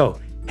awesome. So,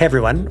 hey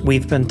everyone,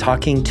 we've been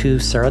talking to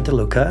Sarah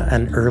DeLuca,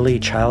 an early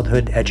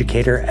childhood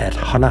educator at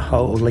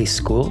Hana-Hau'oli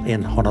School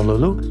in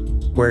Honolulu,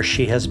 where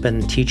she has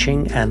been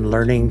teaching and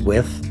learning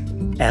with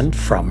and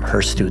from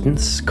her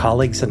students,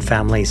 colleagues, and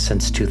families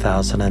since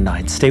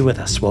 2009. Stay with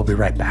us. We'll be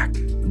right back.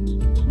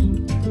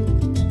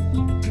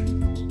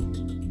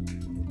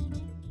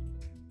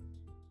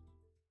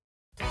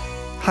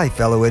 Hi,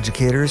 fellow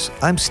educators.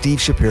 I'm Steve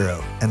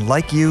Shapiro, and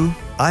like you,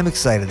 I'm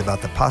excited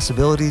about the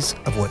possibilities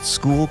of what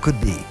school could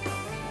be.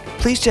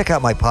 Please check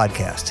out my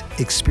podcast,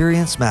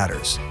 Experience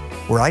Matters,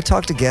 where I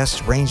talk to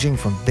guests ranging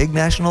from big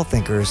national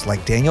thinkers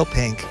like Daniel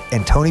Pink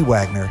and Tony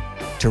Wagner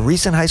to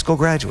recent high school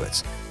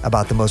graduates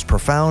about the most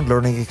profound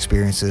learning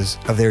experiences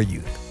of their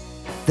youth.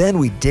 Then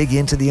we dig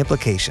into the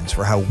implications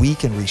for how we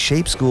can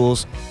reshape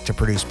schools to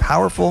produce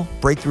powerful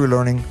breakthrough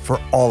learning for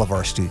all of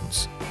our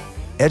students.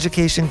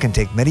 Education can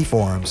take many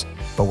forms,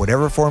 but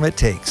whatever form it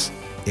takes,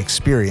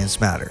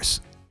 experience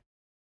matters.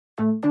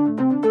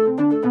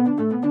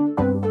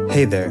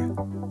 Hey there.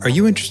 Are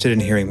you interested in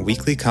hearing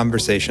weekly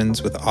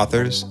conversations with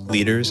authors,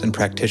 leaders, and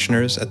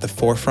practitioners at the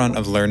forefront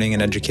of learning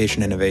and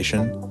education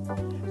innovation?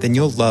 Then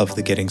you'll love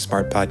the Getting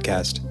Smart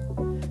podcast.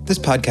 This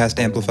podcast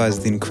amplifies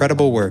the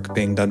incredible work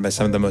being done by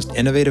some of the most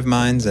innovative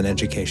minds in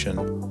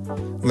education.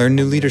 Learn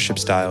new leadership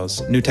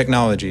styles, new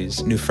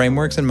technologies, new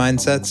frameworks and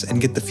mindsets,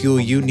 and get the fuel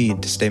you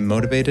need to stay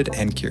motivated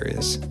and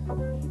curious.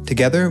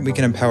 Together, we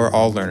can empower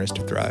all learners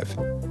to thrive.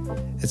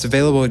 It's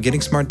available at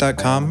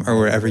gettingsmart.com or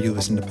wherever you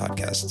listen to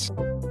podcasts.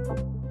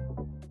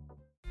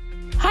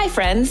 Hi,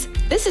 friends.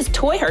 This is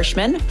Toy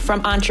Hirschman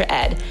from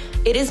EntreEd.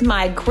 It is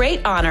my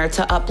great honor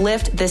to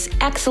uplift this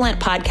excellent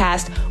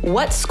podcast,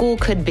 What School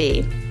Could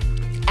Be.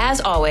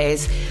 As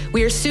always,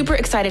 we are super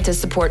excited to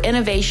support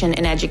innovation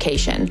in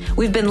education.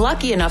 We've been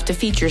lucky enough to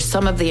feature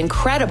some of the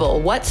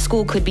incredible What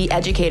School Could Be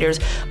educators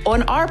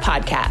on our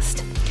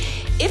podcast.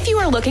 If you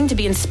are looking to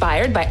be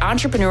inspired by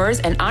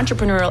entrepreneurs and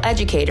entrepreneurial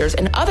educators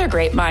and other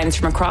great minds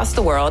from across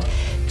the world,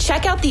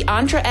 check out the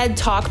EntreEd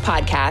Talk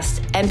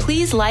podcast, and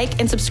please like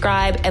and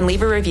subscribe and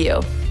leave a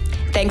review.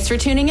 Thanks for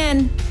tuning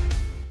in.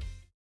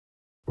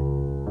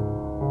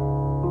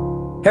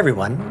 Hey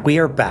everyone, we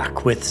are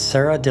back with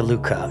Sarah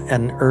DeLuca,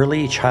 an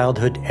early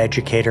childhood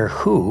educator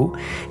who,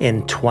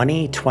 in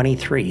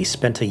 2023,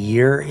 spent a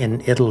year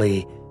in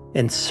Italy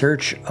in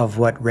search of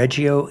what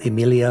Reggio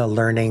Emilia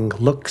learning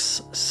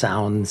looks,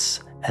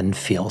 sounds, and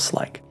feels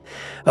like.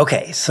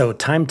 Okay, so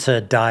time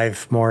to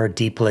dive more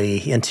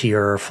deeply into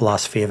your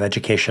philosophy of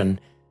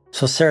education.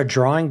 So Sarah,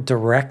 drawing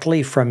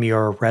directly from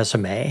your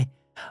resume,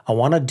 I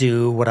want to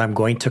do what I'm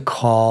going to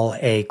call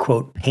a,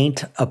 quote,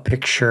 paint a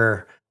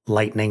picture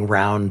lightning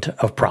round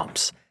of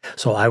prompts.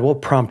 So I will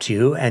prompt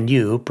you, and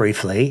you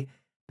briefly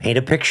paint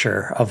a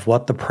picture of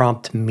what the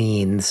prompt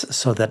means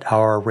so that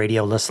our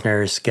radio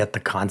listeners get the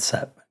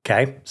concept.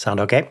 Okay? Sound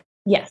okay?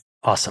 Yes.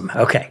 Awesome.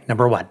 Okay.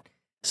 Number one.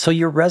 So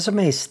your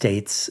resume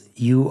states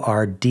you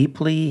are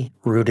deeply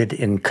rooted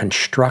in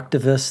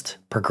constructivist,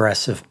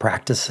 progressive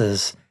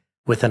practices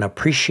with an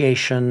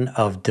appreciation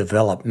of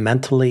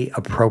developmentally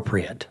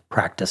appropriate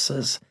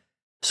practices.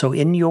 So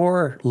in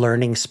your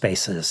learning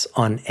spaces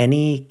on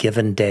any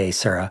given day,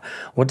 Sarah,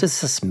 what does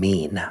this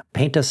mean?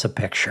 Paint us a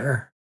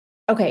picture.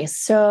 Okay,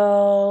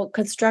 so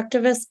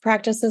constructivist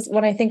practices,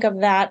 when I think of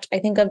that, I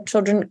think of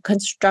children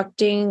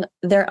constructing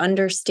their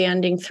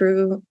understanding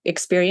through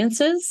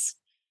experiences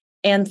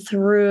and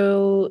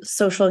through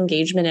social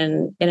engagement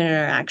and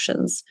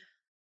interactions.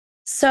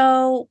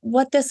 So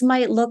what this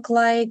might look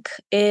like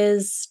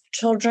is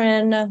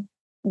children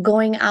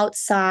going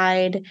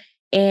outside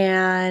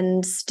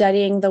and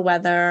studying the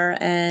weather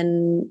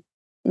and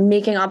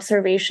making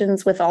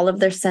observations with all of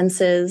their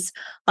senses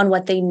on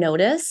what they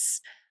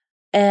notice.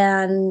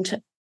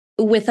 And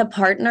with a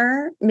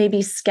partner,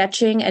 maybe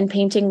sketching and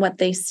painting what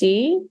they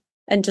see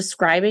and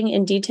describing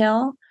in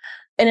detail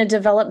in a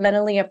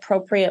developmentally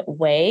appropriate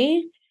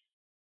way.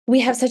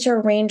 We have such a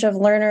range of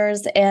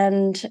learners.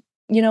 And,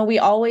 we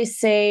always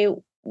say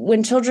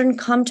when children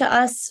come to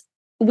us,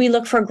 we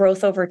look for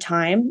growth over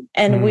time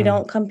and we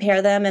don't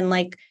compare them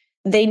and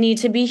they need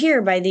to be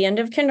here by the end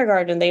of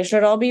kindergarten. They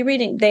should all be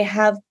reading. They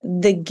have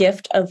the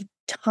gift of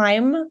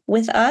time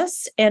with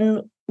us.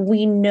 And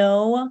we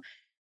know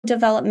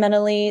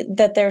developmentally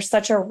that there's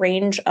such a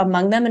range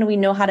among them and we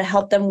know how to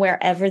help them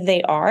wherever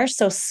they are.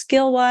 So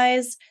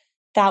skill-wise,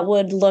 that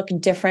would look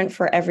different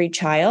for every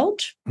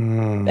child.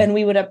 And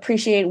we would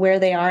appreciate where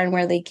they are and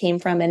where they came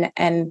from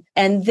and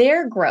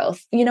their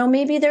growth.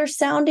 Maybe they're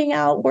sounding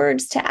out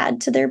words to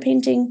add to their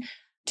painting,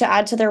 to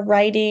add to their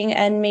writing,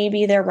 and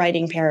maybe they're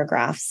writing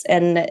paragraphs.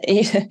 And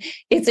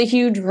it's a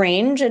huge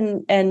range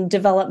and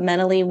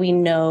developmentally we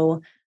know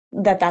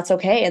that that's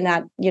okay and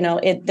that,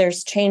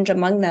 there's change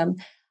among them.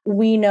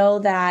 We know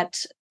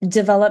that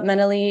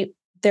developmentally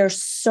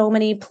there's so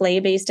many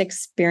play-based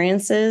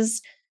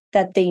experiences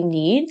that they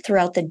need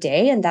throughout the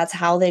day, and that's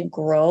how they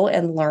grow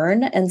and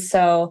learn. And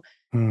so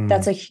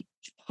that's a huge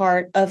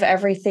part of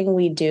everything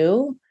we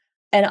do.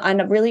 And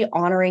I'm really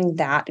honoring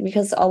that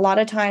because a lot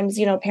of times,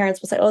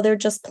 parents will say, oh, they're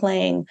just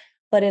playing,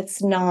 but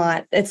it's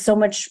not. It's so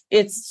much,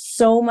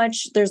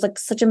 there's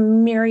such a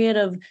myriad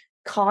of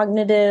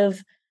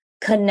cognitive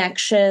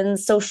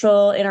connections,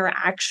 social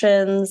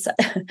interactions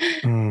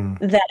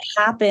that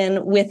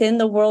happen within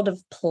the world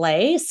of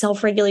play,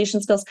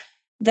 self-regulation skills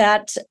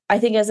that I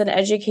think as an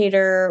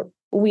educator,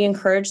 we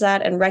encourage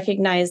that and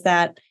recognize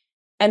that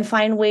and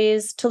find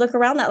ways to look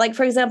around that. Like,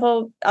 for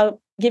example, I'll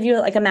give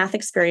you a math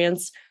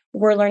experience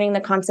we're learning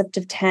the concept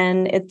of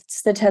 10.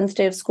 It's the 10th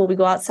day of school. We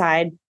go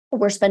outside.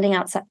 We're spending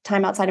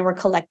time outside and we're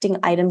collecting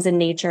items in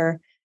nature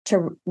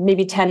to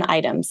maybe 10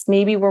 items.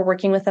 Maybe we're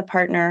working with a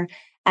partner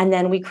and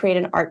then we create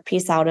an art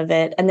piece out of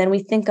it. And then we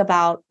think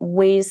about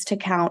ways to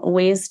count,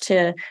 ways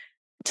to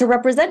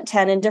represent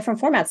 10 in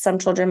different formats. Some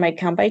children might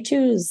count by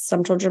twos,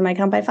 some children might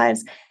count by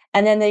fives,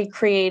 and then they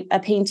create a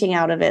painting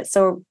out of it.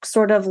 So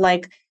sort of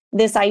like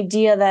this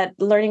idea that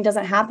learning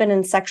doesn't happen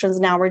in sections.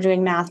 Now we're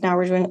doing math, now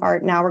we're doing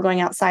art, now we're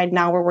going outside,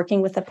 now we're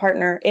working with a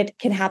partner. It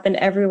can happen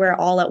everywhere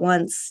all at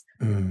once.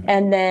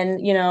 And then,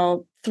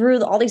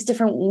 through all these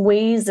different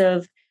ways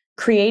of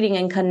creating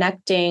and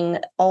connecting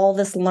all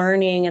this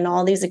learning and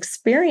all these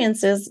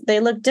experiences, they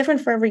look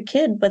different for every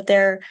kid, but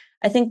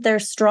I think they're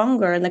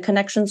stronger and the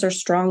connections are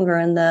stronger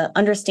and the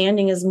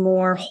understanding is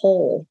more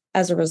whole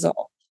as a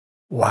result.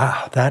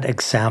 Wow, that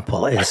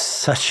example is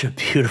such a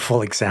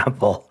beautiful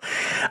example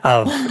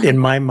of, in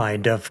my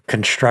mind, of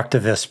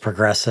constructivist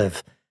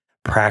progressive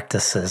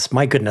practices.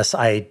 My goodness,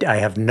 I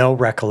have no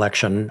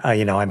recollection.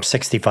 I'm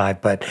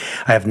 65, but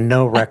I have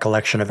no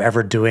recollection of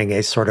ever doing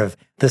a sort of,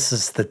 this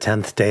is the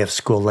 10th day of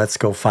school, let's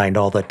go find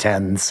all the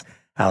 10s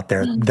out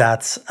there.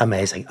 That's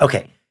amazing.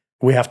 Okay,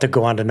 we have to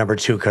go on to number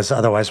 2 because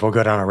otherwise we'll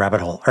go down a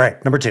rabbit hole. All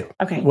right, number 2.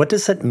 Okay. What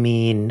does it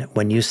mean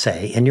when you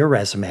say in your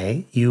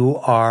resume, you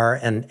are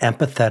an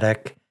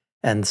empathetic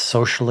and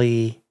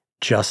socially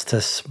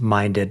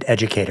justice-minded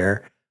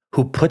educator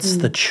who puts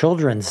the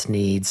children's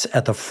needs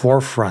at the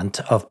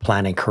forefront of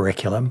planning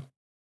curriculum?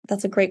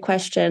 That's a great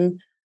question.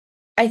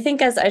 I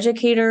think as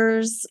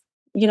educators,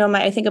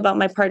 I think about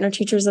my partner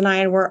teachers and I,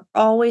 and we're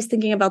always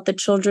thinking about the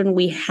children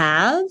we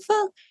have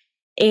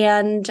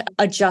and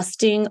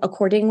adjusting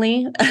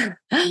accordingly.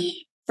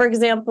 For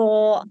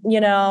example,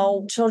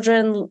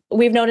 children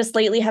we've noticed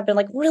lately have been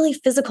like really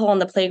physical on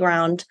the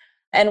playground.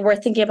 And we're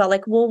thinking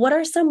about what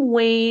are some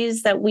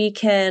ways that we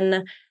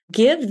can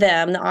give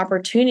them the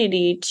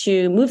opportunity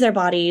to move their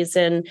bodies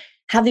and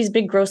have these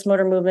big gross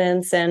motor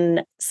movements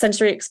and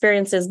sensory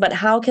experiences, but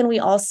how can we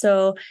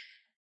also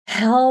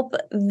help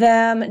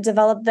them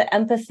develop the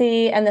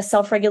empathy and the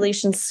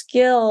self-regulation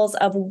skills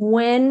of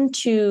when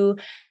to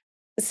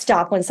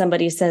stop when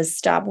somebody says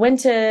stop, when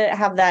to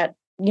have that,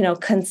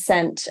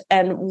 consent,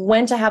 and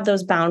when to have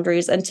those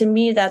boundaries. And to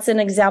me, that's an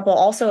example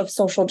also of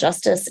social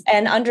justice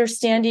and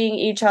understanding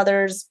each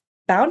other's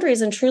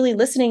boundaries and truly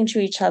listening to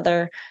each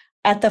other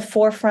at the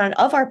forefront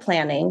of our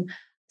planning.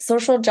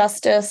 Social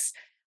justice,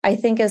 I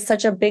think, is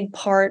such a big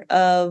part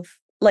of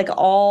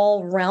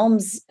all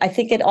realms. I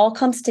think it all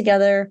comes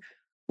together.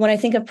 When I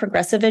think of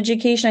progressive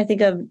education, I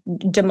think of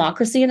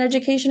democracy in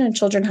education and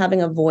children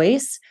having a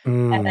voice.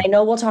 And I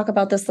know we'll talk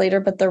about this later,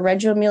 but the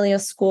Reggio Emilia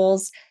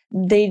schools,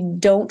 they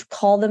don't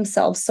call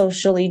themselves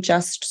socially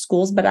just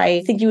schools, but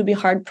I think you would be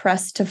hard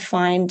pressed to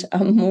find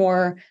a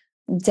more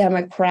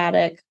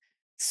democratic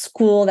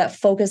school that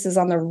focuses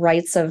on the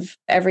rights of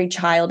every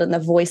child and the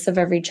voice of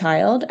every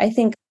child. I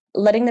think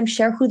letting them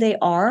share who they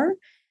are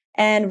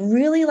and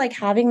really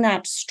having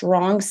that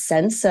strong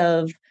sense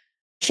of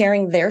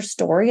sharing their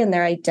story and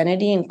their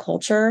identity and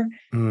culture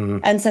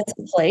and sense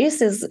of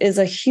place is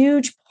a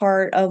huge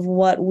part of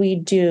what we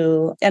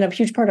do and a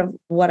huge part of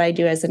what I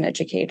do as an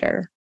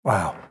educator.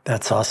 Wow,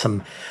 that's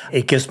awesome.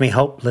 It gives me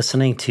hope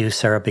listening to you,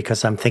 Sarah,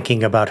 because I'm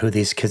thinking about who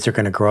these kids are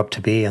going to grow up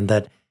to be, and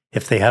that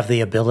if they have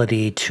the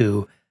ability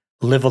to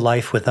live a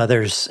life with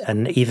others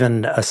and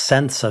even a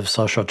sense of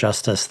social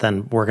justice,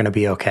 then we're going to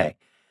be okay.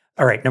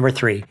 All right, number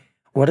 3,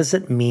 what does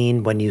it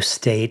mean when you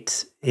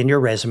state in your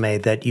resume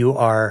that you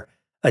are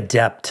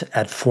adept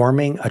at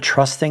forming a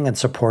trusting and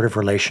supportive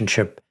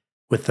relationship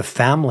with the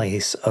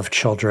families of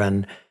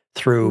children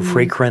through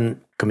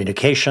frequent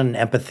communication,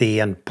 empathy,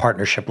 and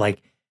partnership?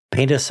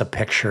 Paint us a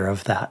picture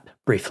of that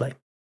briefly.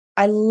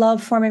 I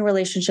love forming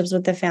relationships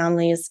with the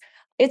families.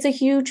 It's a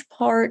huge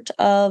part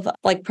of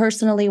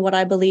personally what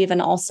I believe,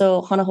 and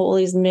also Hana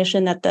Ha'oli's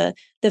mission that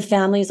the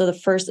families are the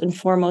first and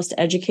foremost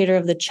educator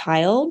of the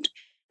child.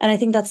 And I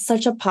think that's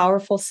such a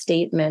powerful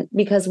statement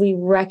because we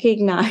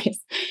recognize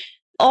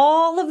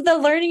all of the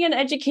learning and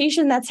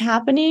education that's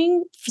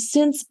happening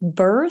since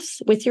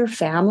birth with your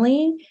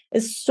family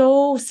is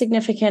so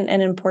significant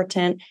and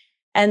important.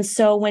 And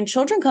so when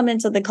children come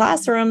into the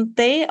classroom,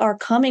 they are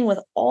coming with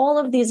all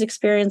of these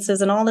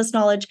experiences and all this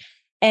knowledge.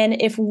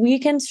 And if we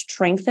can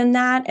strengthen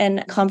that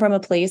and come from a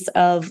place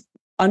of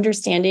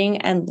understanding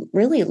and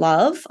really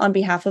love on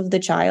behalf of the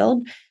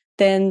child,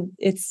 then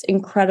it's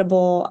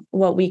incredible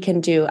what we can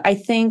do. I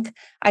think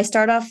I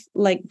start off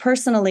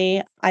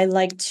personally, I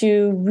like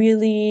to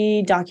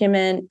really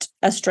document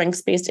a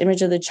strengths-based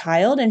image of the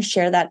child and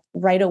share that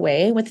right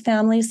away with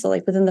families. So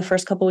within the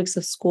first couple of weeks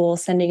of school,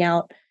 sending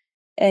out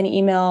an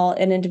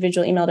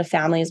individual email to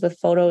families with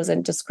photos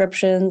and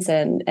descriptions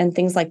and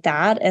things like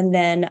that. And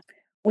then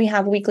we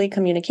have weekly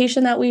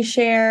communication that we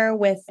share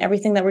with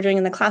everything that we're doing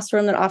in the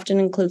classroom that often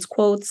includes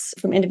quotes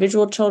from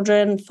individual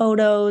children,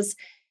 photos.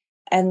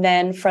 And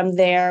then from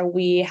there,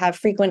 we have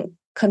frequent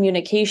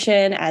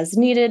communication as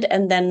needed.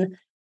 And then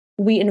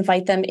we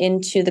invite them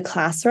into the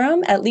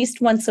classroom at least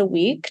once a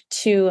week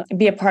to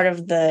be a part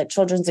of the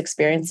children's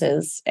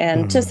experiences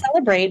and to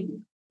celebrate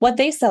what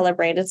they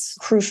celebrate. It's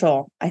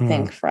crucial, I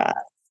think, for us.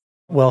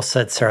 Well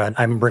said, Sarah.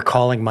 I'm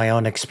recalling my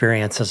own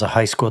experience as a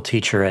high school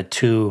teacher at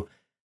two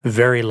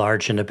very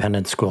large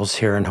independent schools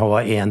here in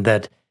Hawaii, and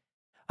that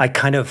I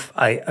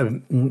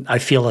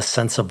feel a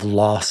sense of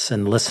loss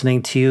in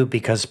listening to you,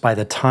 because by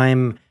the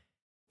time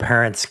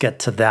parents get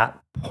to that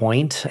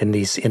point in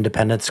these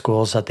independent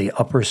schools at the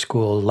upper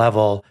school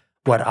level,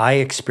 what I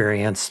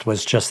experienced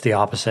was just the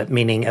opposite,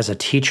 meaning as a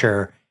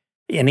teacher,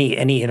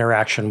 any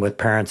interaction with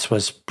parents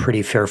was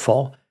pretty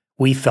fearful.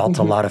 We felt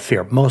a lot of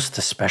fear, most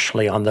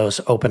especially on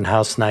those open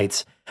house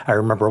nights. I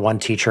remember one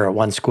teacher at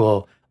one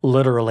school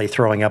literally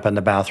throwing up in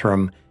the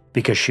bathroom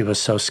because she was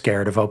so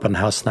scared of open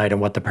house night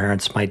and what the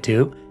parents might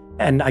do.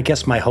 And I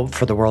guess my hope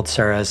for the world,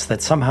 Sarah, is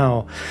that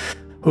somehow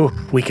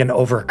we can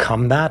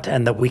overcome that,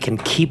 and that we can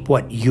keep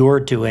what you're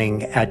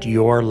doing at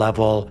your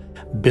level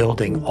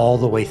building all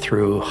the way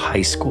through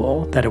high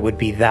school, that it would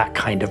be that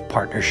kind of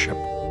partnership.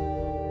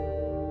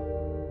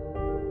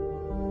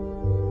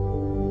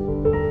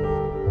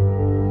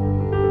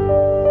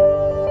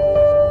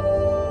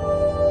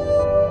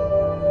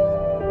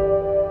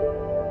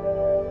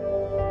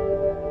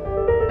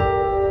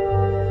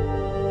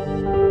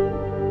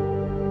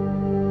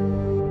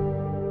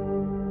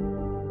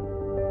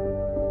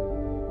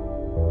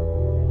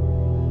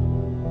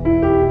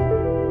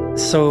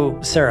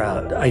 So,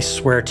 Sarah, I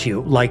swear to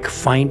you, like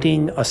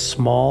finding a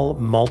small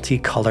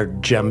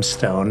multicolored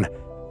gemstone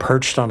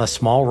perched on a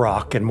small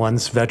rock in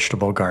one's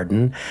vegetable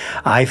garden,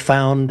 I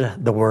found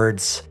the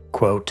words,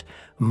 quote,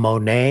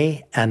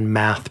 Monet and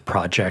Math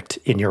Project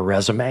in your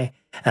resume.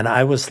 And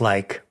I was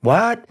like,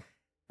 what?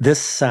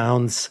 This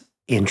sounds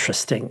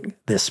interesting,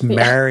 this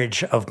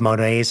marriage of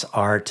Monet's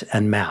art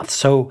and math.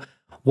 So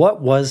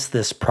what was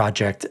this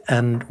project,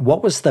 and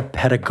what was the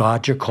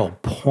pedagogical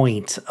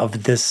point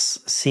of this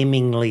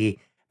seemingly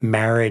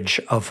marriage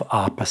of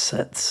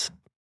opposites?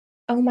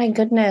 Oh my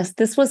goodness.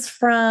 This was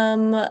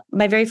from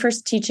my very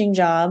first teaching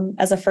job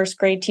as a first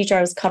grade teacher.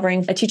 I was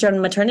covering a teacher on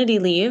maternity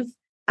leave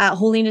at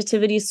Holy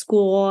Nativity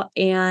School,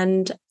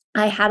 and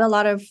I had a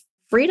lot of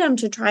freedom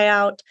to try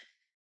out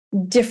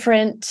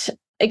different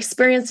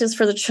experiences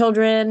for the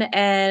children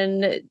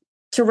and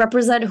to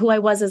represent who I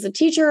was as a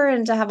teacher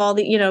and to have all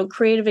the,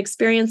 creative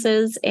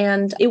experiences.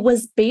 And it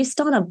was based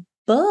on a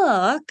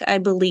book, I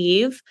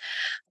believe.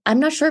 I'm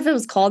not sure if it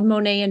was called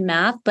Monet and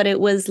Math, but it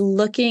was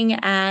looking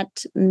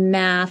at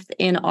math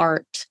in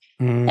art.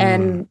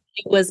 And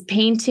it was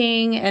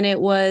painting, and it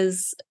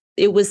was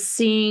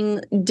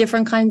seeing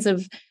different kinds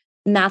of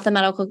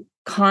mathematical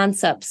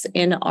concepts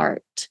in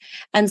art.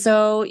 And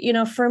so,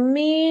 for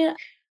me,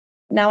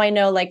 now I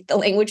know like the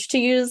language to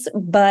use,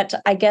 but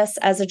I guess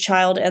as a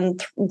child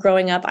and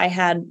growing up, I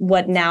had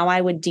what now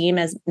I would deem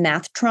as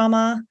math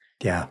trauma.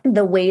 Yeah.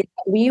 The way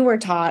that we were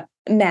taught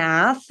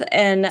math,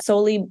 and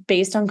solely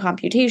based on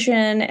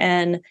computation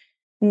and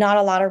not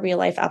a lot of real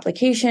life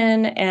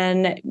application.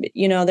 And,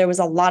 there was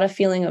a lot of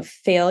feeling of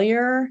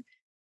failure.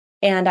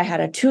 And I had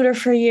a tutor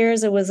for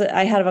years. It's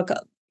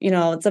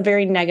a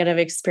very negative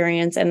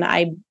experience. And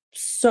I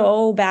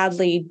so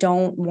badly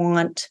don't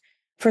want,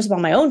 first of all,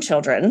 my own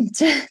children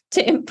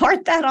to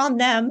impart that on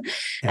them.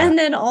 Yeah. And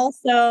then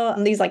also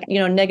these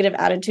negative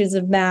attitudes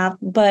of math,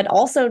 but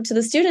also to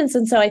the students.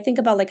 And so I think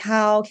about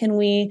how can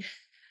we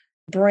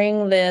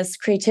bring this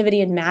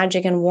creativity and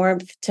magic and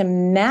warmth to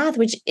math,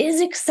 which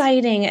is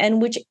exciting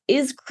and which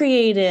is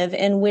creative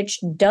and which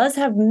does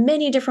have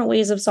many different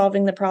ways of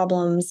solving the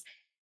problems,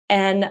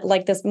 and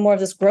this more of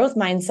this growth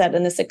mindset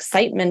and this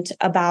excitement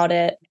about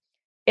it.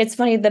 It's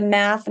funny, the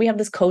math, we have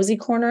this cozy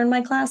corner in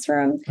my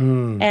classroom,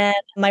 and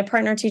my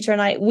partner teacher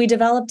and I, we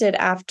developed it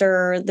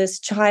after this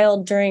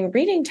child during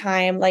reading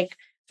time,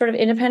 sort of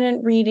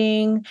independent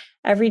reading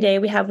every day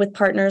we have with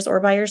partners or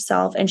by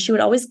herself. And she would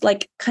always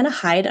kind of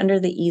hide under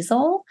the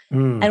easel.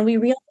 And we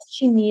realized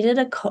she needed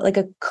a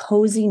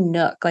cozy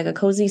nook, a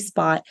cozy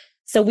spot.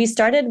 So we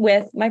started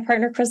with, my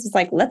partner Chris was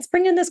like, let's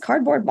bring in this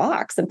cardboard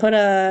box and put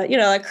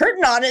a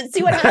curtain on it and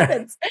see what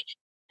happens.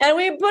 And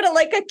we put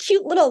a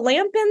cute little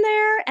lamp in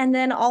there. And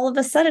then all of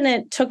a sudden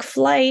it took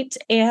flight,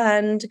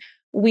 and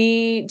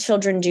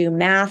children do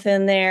math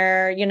in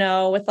there,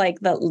 with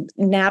the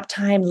nap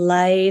time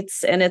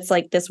lights. And it's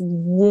this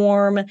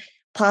warm,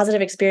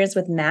 positive experience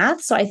with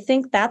math. So I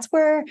think that's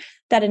where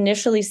that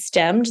initially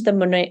stemmed, the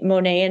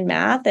Monet and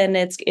Math. And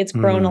it's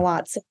grown a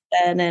lot since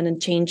then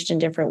and changed in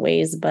different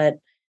ways. But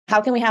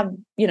how can we have,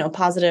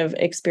 positive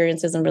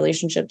experiences and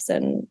relationships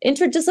and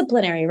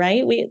interdisciplinary,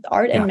 right?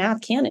 Art and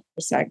math can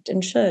intersect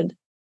and should.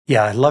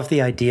 Yeah, I love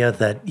the idea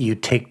that you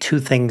take two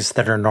things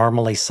that are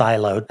normally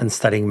siloed in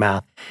studying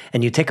math,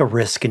 and you take a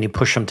risk and you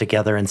push them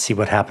together and see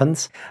what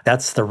happens.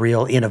 That's the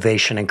real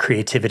innovation and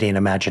creativity and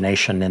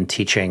imagination in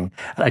teaching.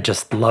 I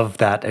just love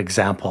that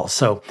example.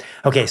 So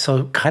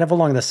kind of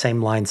along the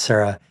same line,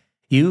 Sarah,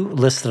 you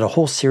listed a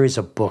whole series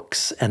of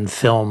books and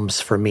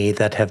films for me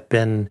that have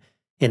been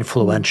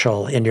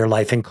influential in your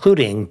life,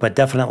 including, but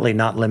definitely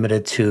not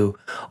limited to,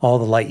 All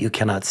the Light You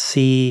Cannot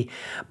See,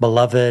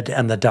 Beloved,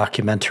 and the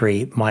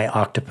documentary My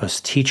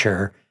Octopus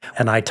Teacher.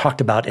 And I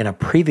talked about in a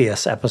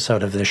previous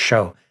episode of this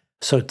show.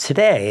 So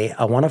today,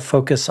 I want to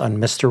focus on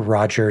Mr.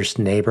 Rogers'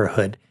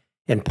 Neighborhood,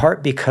 in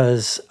part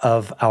because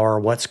of our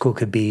What School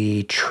Could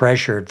Be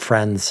treasured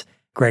friends,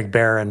 Greg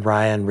Bear and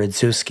Ryan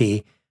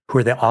Rydzuski, who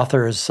are the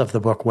authors of the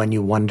book When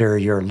You Wonder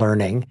You're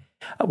Learning,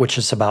 which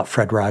is about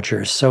Fred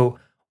Rogers. So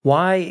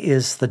why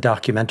is the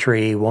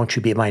documentary Won't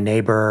You Be My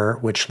Neighbor,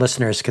 which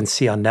listeners can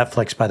see on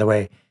Netflix, by the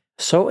way,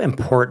 so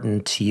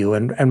important to you?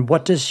 And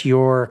what does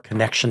your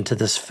connection to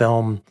this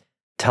film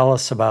tell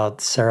us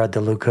about Sarah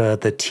DeLuca,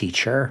 the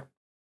teacher?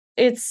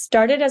 It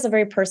started as a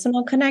very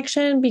personal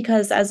connection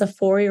because as a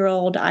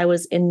 4-year-old, I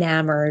was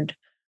enamored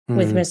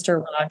with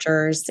Mr.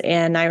 Rogers.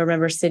 And I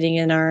remember sitting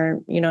in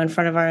in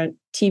front of our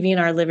TV in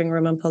our living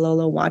room in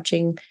Palolo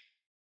watching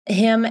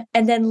him.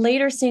 And then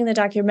later seeing the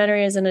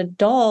documentary as an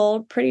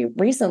adult pretty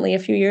recently, a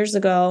few years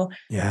ago,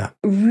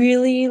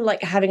 really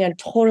like having a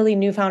totally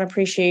newfound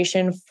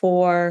appreciation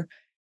for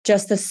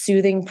just the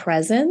soothing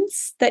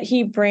presence that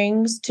he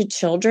brings to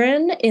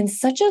children in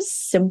such a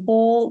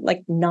simple,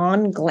 like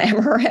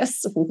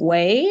non-glamorous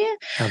way.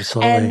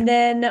 Absolutely. And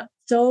then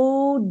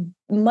so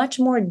much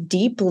more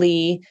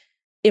deeply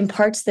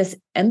imparts this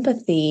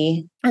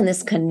empathy and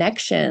this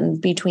connection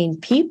between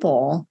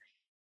people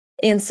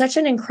in such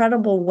an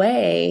incredible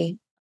way.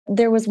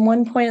 There was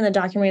one point in the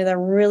documentary that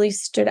really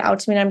stood out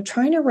to me. And I'm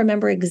trying to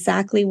remember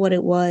exactly what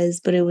it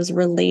was, but it was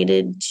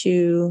related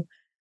to,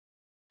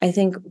 I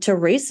think, to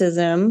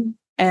racism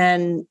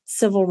and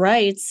civil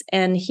rights.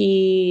 And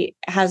he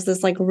has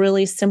this like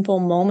really simple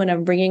moment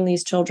of bringing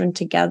these children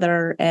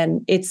together,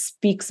 and it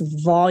speaks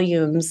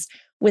volumes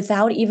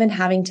without even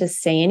having to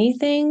say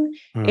anything.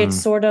 It's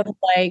sort of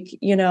like,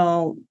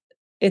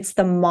 it's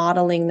the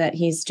modeling that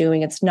he's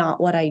doing. It's not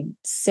what I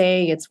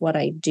say, it's what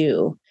I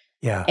do.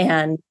 Yeah.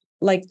 And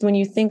like when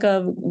you think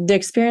of the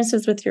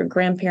experiences with your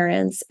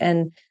grandparents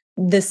and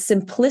the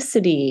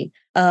simplicity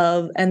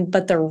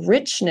but the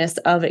richness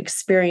of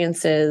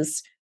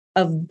experiences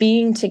of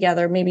being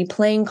together, maybe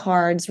playing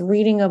cards,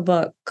 reading a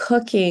book,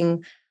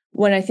 cooking.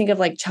 When I think of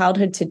like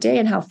childhood today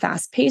and how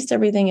fast paced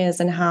everything is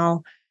and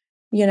how,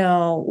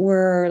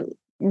 we're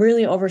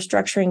really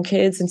overstructuring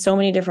kids in so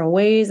many different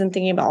ways and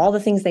thinking about all the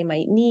things they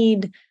might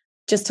need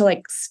just to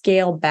like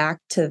scale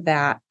back to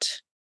that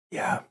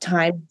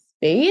time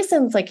space.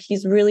 And it's like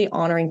he's really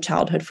honoring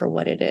childhood for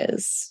what it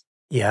is.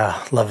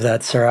 Yeah, love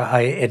that, Sarah.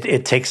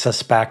 It takes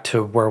us back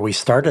to where we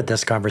started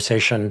this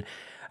conversation,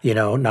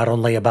 not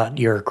only about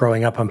your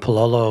growing up in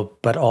Palolo,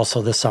 but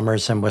also the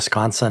summers in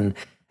Wisconsin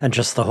and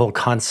just the whole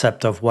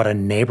concept of what a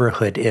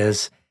neighborhood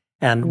is.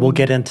 And we'll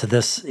get into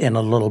this in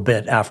a little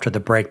bit after the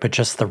break, but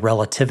just the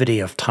relativity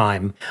of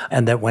time,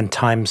 and that when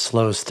time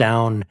slows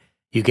down,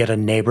 you get a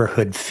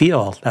neighborhood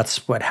feel.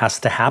 That's what has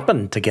to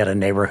happen to get a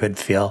neighborhood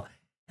feel.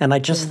 And I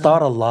just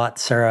thought a lot,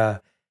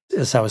 Sarah,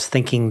 as I was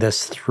thinking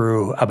this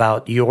through,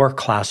 about your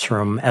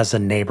classroom as a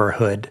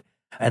neighborhood,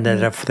 and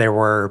that if there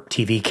were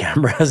TV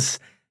cameras,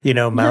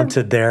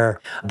 mounted there,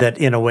 that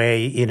in a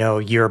way,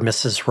 you're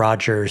Mrs.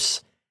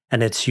 Rogers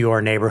and it's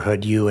your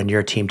neighborhood, you and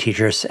your team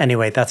teachers.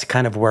 Anyway, that's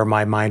kind of where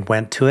my mind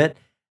went to it.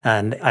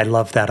 And I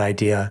love that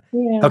idea.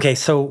 Yeah. Okay,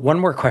 so one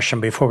more question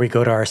before we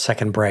go to our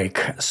second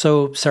break.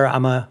 So, Sarah,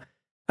 I'm a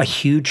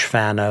huge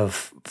fan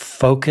of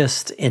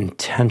focused,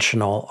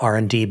 intentional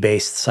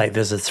R&D-based site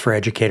visits for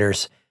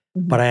educators,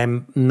 but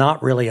I'm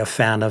not really a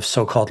fan of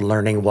so-called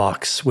learning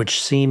walks,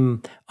 which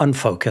seem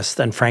unfocused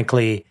and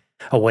frankly,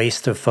 a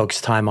waste of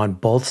folks' time on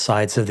both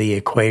sides of the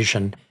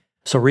equation.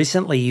 So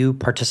recently you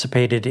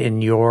participated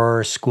in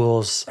your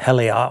school's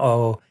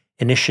Helea'o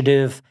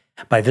initiative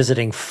by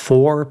visiting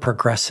 4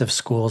 progressive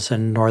schools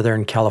in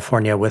Northern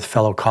California with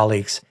fellow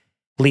colleagues,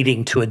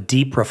 leading to a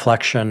deep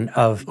reflection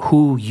of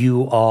who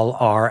you all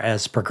are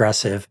as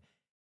progressive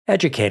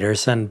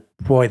educators. And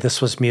boy,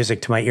 this was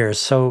music to my ears.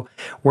 So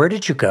where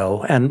did you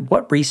go, and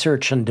what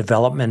research and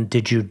development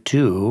did you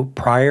do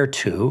prior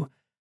to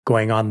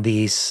going on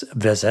these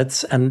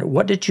visits? And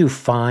what did you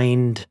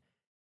find,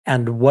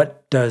 and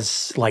what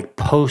does like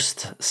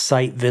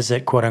post-site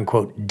visit, quote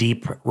unquote,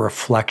 deep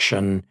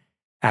reflection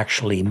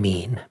actually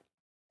mean?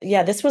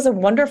 Yeah, this was a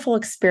wonderful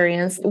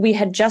experience. We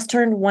had just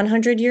turned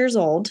 100 years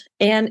old,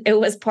 and it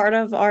was part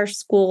of our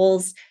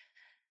school's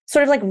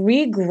sort of like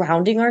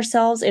regrounding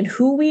ourselves in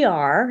who we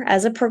are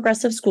as a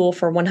progressive school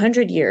for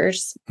 100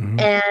 years.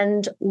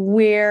 And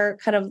we're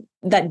kind of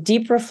that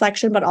deep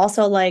reflection, but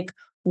also like,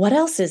 what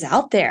else is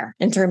out there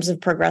in terms of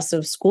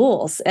progressive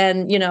schools?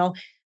 And,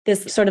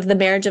 this sort of the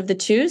marriage of the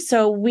two.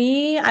 So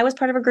I was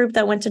part of a group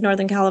that went to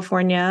Northern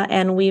California,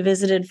 and we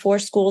visited 4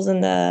 schools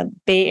in the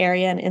Bay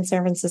Area and in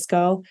San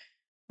Francisco.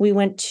 We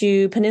went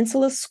to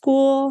Peninsula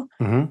School,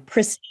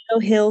 Presidio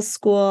Hills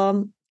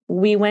School.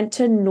 We went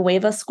to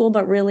Nueva School,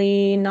 but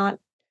really not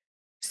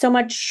so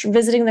much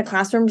visiting the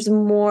classrooms,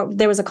 more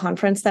there was a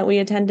conference that we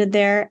attended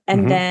there.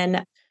 And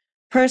then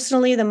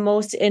Personally, the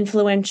most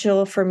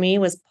influential for me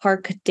was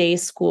Park Day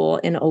School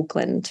in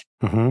Oakland.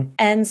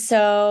 And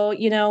so,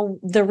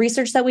 the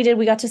research that we did,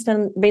 we got to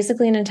spend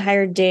basically an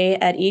entire day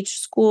at each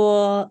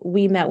school.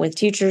 We met with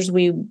teachers.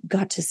 We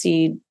got to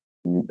see,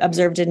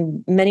 observed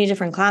in many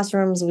different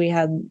classrooms. We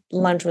had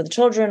lunch with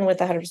children, with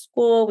the head of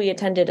school. We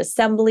attended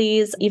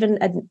assemblies,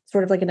 even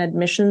sort of like an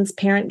admissions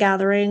parent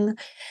gathering.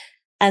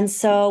 And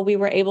so we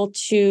were able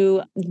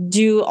to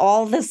do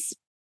all this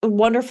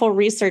wonderful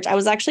research. I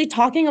was actually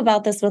talking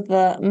about this with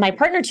my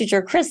partner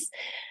teacher, Chris,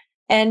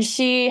 and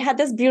she had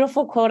this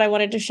beautiful quote I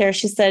wanted to share.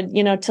 She said,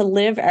 to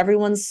live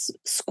everyone's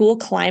school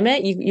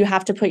climate, you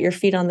have to put your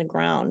feet on the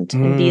ground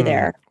and be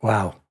there.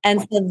 Wow.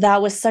 And so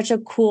that was such a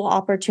cool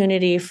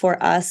opportunity for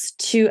us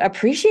to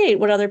appreciate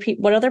what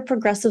other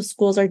progressive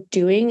schools are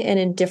doing and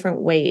in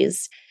different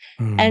ways.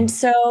 And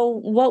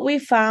so what we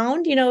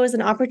found, is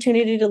an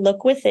opportunity to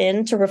look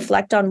within, to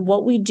reflect on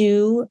what we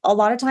do. A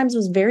lot of times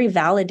was very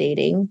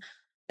validating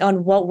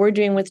on what we're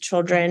doing with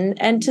children,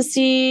 and to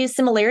see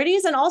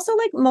similarities and also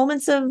like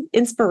moments of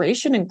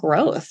inspiration and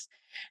growth.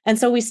 And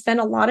so we spent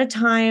a lot of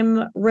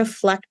time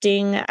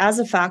reflecting as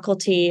a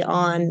faculty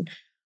on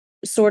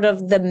sort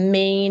of the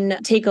main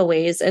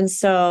takeaways. And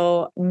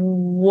so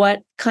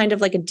what kind of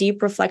like a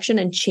deep reflection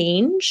and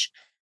change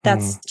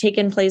that's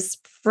taken place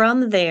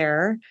from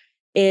there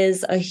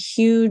is a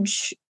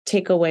huge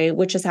takeaway,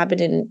 which has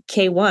happened in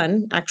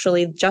K1.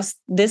 Actually, just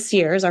this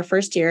year is our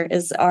first year,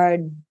 is our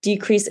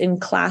decrease in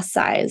class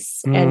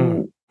size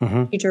and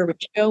teacher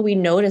ratio. We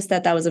noticed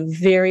that was a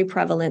very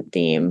prevalent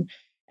theme.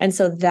 And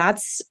so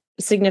that's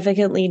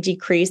significantly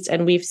decreased,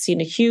 and we've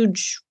seen a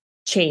huge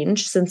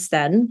change since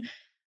then.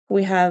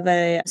 We have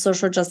a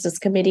social justice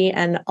committee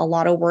and a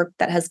lot of work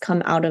that has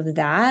come out of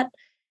that,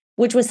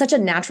 which was such a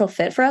natural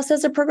fit for us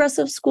as a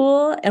progressive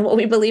school and what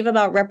we believe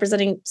about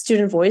representing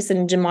student voice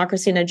and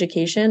democracy in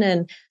education.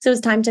 And so it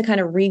was time to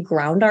kind of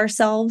reground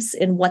ourselves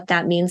in what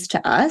that means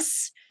to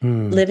us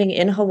living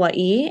in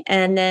Hawaii.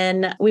 And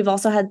then we've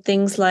also had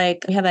things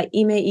like, we have an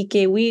Ime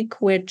Ike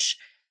week, which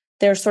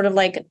they're sort of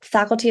like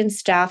faculty and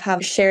staff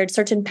have shared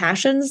certain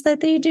passions that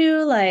they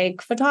do,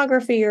 like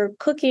photography or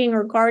cooking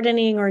or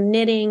gardening or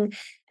knitting.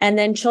 And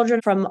then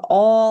children from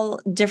all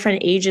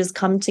different ages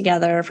come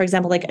together. For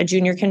example, like a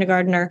junior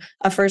kindergartner,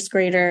 a first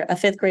grader, a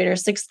fifth grader,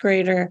 sixth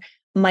grader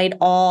might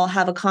all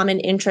have a common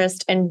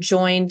interest and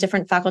join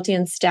different faculty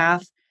and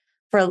staff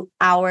for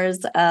hours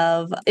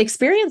of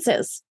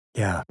experiences.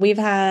 Yeah. We've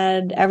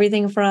had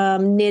everything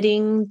from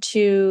knitting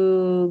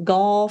to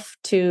golf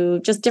to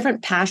just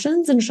different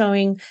passions, and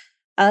showing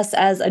us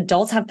as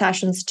adults have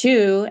passions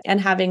too,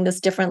 and having this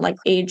different like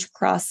age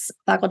cross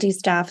faculty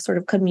staff sort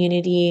of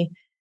community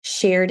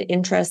shared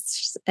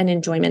interests and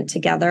enjoyment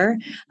together.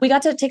 We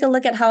got to take a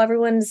look at how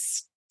everyone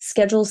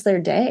schedules their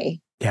day.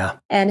 Yeah.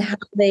 And how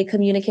they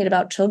communicate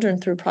about children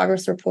through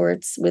progress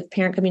reports with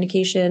parent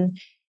communication.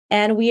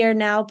 And we are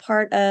now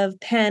part of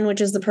PEN, which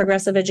is the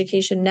Progressive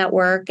Education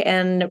Network,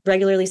 and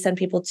regularly send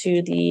people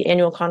to the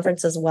annual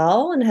conference as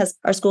well, and has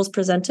our schools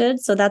presented.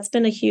 So that's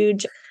been a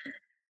huge,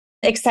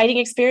 exciting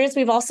experience.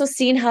 We've also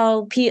seen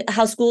how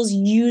schools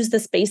use the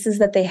spaces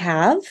that they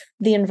have,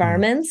 the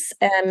environments,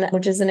 and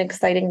which is an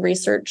exciting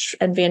research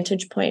and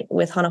vantage point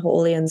with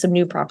Hanaho'ole and some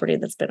new property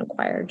that's been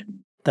acquired.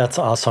 That's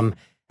awesome.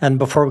 And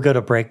before we go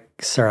to break,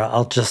 Sarah,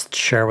 I'll just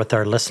share with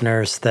our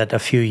listeners that a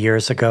few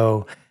years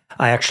ago,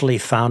 I actually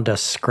found a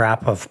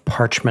scrap of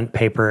parchment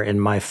paper in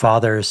my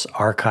father's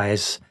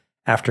archives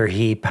after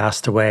he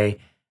passed away.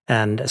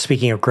 And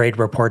speaking of grade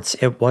reports,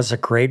 it was a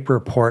grade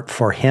report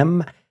for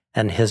him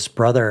and his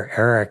brother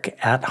Eric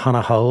at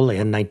Hanaho'ole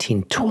in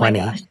 1920.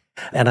 Oh,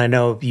 and I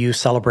know you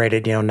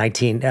celebrated,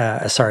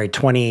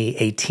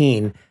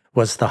 2018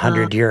 was the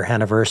 100-year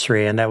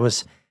anniversary. And it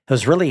was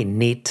really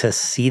neat to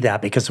see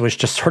that, because it was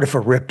just sort of a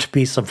ripped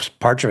piece of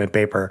parchment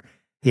paper,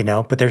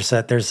 but there's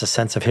a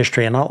sense of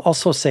history. And I'll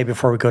also say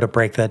before we go to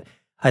break that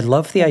I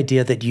love the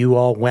idea that you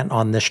all went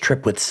on this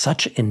trip with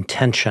such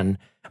intention,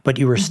 but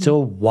you were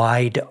still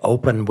wide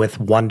open with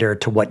wonder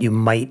to what you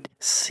might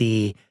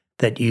see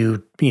that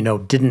you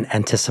didn't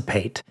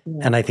anticipate.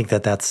 And I think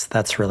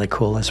that's really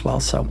cool as well.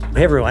 So,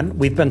 hey everyone,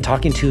 we've been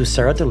talking to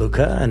Sarah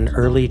DeLuca, an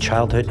early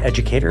childhood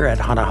educator at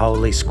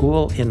Hanaho'ole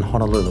School in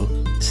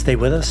Honolulu. Stay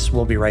with us.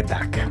 We'll be right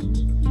back.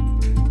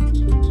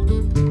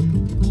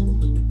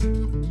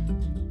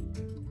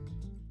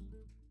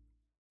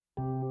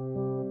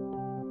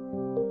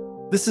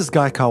 This is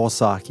Guy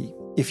Kawasaki.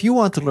 If you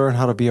want to learn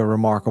how to be a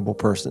remarkable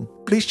person,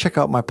 please check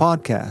out my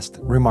podcast,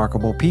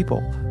 Remarkable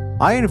People.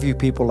 I interview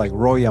people like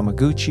Roy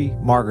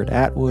Yamaguchi, Margaret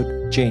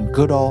Atwood, Jane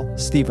Goodall,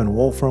 Stephen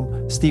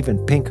Wolfram,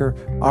 Steven Pinker,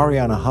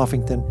 Ariana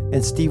Huffington,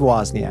 and Steve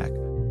Wozniak.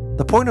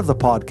 The point of the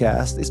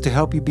podcast is to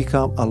help you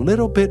become a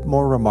little bit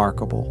more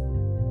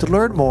remarkable. To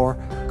learn more,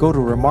 go to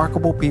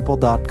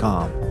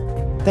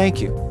remarkablepeople.com.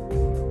 Thank you.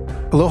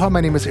 Aloha,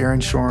 my name is Aaron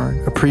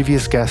Shorn, a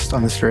previous guest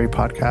on this very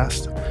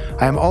podcast.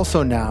 I am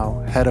also now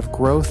head of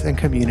growth and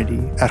community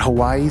at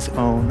Hawaii's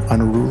own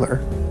Unruler.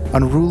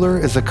 Unruler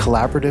is a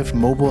collaborative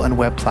mobile and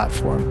web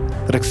platform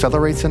that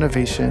accelerates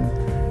innovation,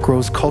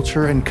 grows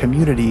culture and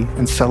community,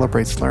 and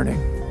celebrates learning.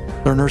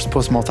 Learners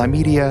post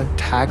multimedia,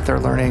 tag their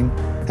learning,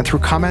 and through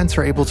comments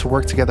are able to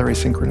work together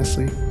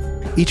asynchronously.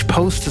 Each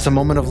post is a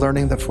moment of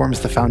learning that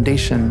forms the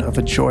foundation of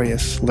a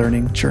joyous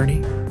learning journey.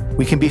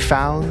 We can be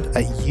found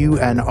at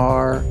unrulr.com.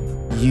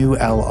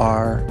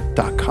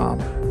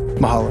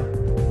 Mahalo.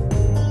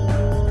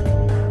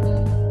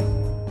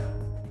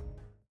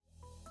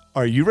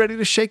 Are you ready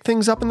to shake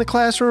things up in the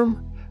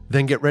classroom?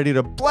 Then get ready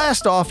to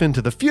blast off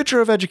into the future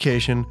of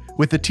education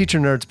with the Teacher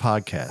Nerds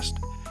podcast.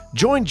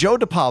 Join Joe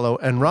DiPaolo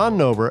and Ron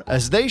Nober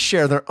as they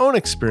share their own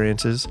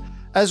experiences,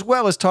 as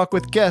well as talk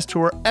with guests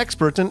who are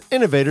experts and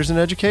innovators in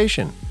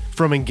education.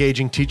 From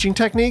engaging teaching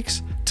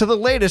techniques to the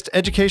latest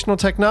educational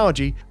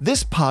technology,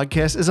 this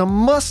podcast is a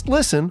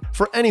must-listen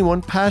for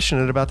anyone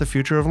passionate about the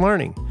future of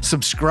learning.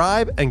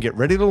 Subscribe and get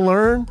ready to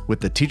learn with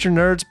the Teacher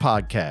Nerds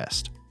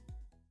podcast.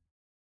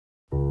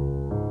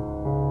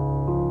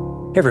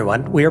 Hey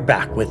everyone, we are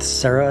back with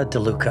Sarah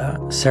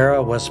DeLuca.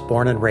 Sarah was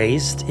born and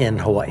raised in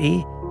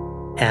Hawaii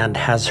and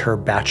has her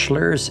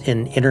bachelor's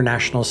in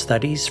international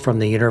studies from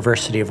the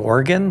University of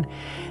Oregon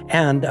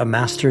and a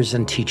master's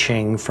in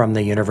teaching from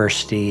the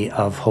University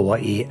of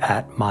Hawaii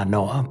at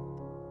Manoa.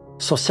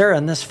 So Sarah,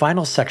 in this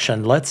final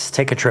section, let's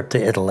take a trip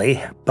to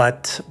Italy,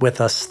 but with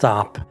a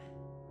stop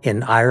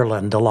in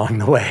Ireland along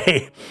the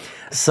way.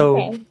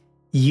 So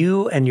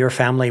you and your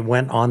family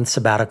went on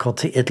sabbatical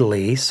to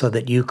Italy so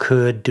that you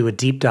could do a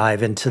deep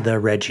dive into the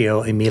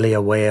Reggio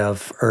Emilia way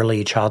of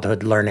early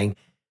childhood learning.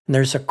 And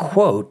there's a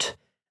quote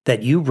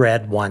that you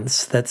read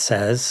once that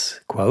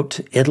says,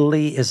 quote,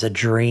 "Italy is a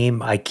dream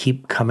I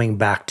keep coming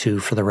back to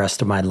for the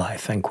rest of my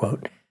life," end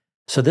quote.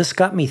 So this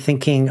got me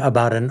thinking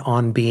about an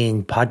On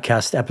Being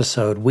podcast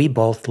episode we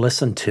both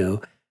listened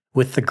to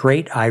with the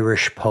great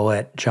Irish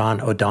poet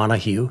John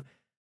O'Donoghue,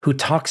 who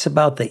talks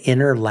about the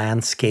inner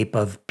landscape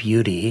of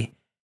beauty,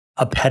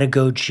 a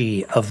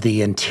pedagogy of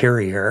the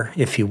interior,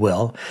 if you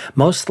will,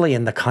 mostly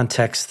in the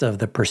context of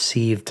the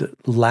perceived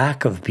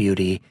lack of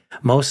beauty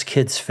most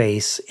kids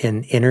face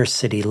in inner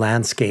city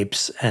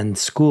landscapes and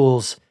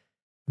schools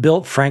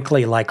built,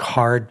 frankly, like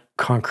hard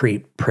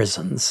concrete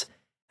prisons.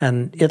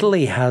 And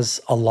Italy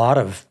has a lot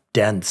of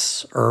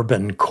dense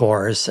urban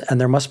cores, and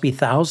there must be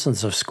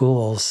thousands of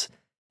schools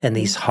in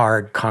these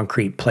hard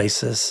concrete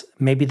places.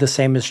 Maybe the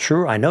same is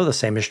true. I know the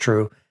same is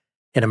true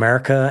in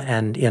America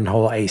and in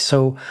Hawaii.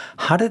 So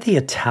how do the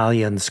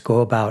Italians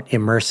go about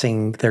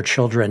immersing their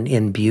children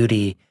in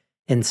beauty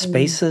in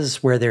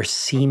spaces where there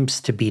seems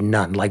to be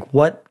none? Like,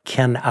 what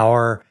can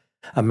our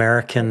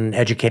American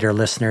educator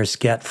listeners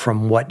get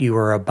from what you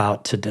were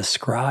about to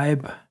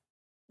describe?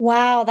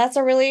 Wow, that's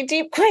a really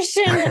deep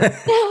question.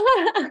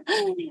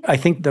 I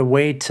think the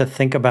way to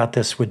think about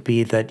this would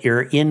be that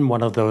you're in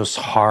one of those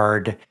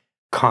hard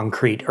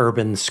concrete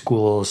urban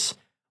schools.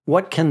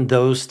 What can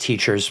those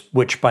teachers,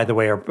 which by the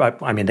way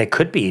they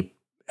could be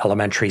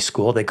elementary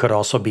school, they could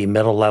also be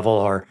middle level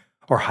or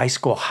high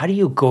school. How do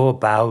you go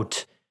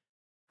about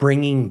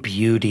bringing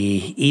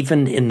beauty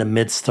even in the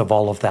midst of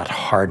all of that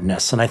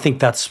hardness? And I think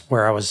that's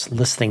where I was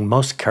listening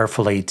most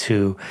carefully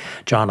to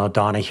John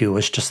O'Donoghue,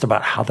 was just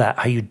about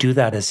how you do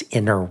that as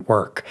inner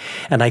work.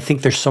 And I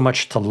think there's so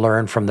much to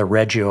learn from the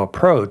Reggio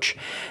approach.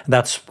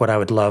 That's what I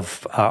would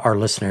love our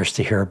listeners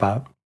to hear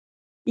about.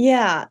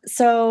 Yeah.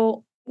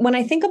 So when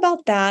I think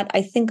about that,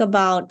 I think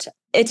about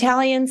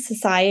Italian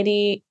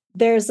society.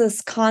 There's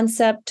this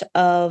concept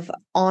of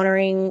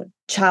honoring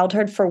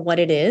childhood for what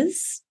it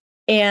is.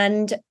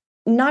 And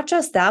not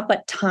just that,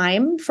 but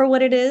time for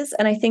what it is.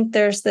 And I think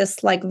there's this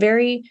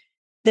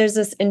there's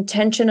this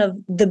intention of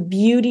the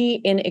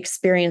beauty in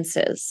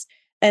experiences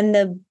and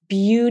the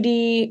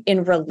beauty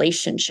in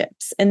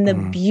relationships and the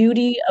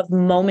beauty of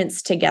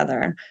moments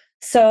together.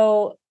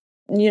 So,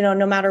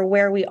 no matter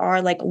where we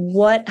are,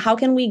 how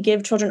can we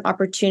give children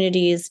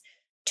opportunities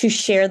to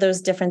share those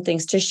different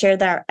things, to share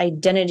their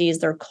identities,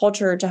 their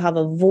culture, to have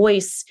a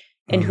voice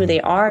in who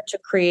they are, to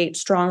create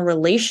strong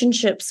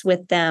relationships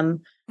with them.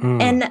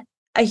 And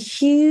a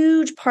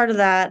huge part of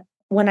that,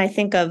 when I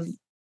think of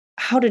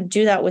how to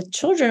do that with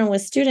children,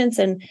 with students,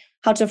 and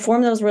how to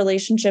form those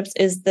relationships,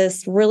 is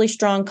this really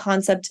strong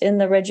concept in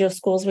the Reggio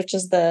schools, which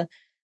is the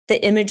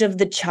image of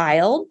the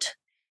child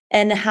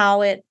and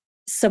how it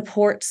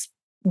supports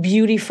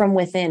beauty from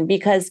within.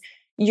 Because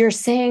you're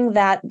saying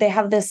that they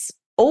have this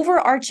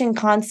overarching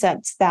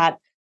concept that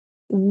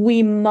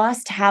we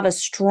must have a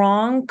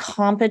strong,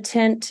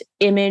 competent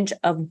image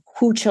of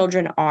who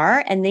children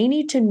are, and they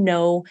need to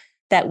know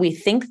that we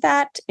think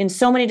that in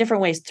so many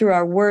different ways, through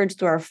our words,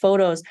 through our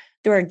photos,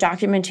 through our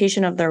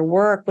documentation of their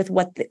work, with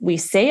what we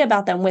say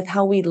about them, with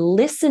how we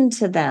listen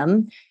to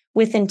them,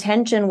 with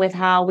intention, with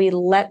how we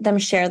let them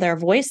share their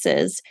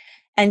voices,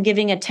 and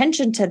giving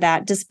attention to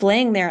that,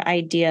 displaying their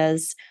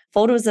ideas,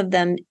 photos of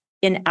them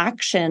in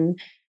action.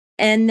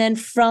 And then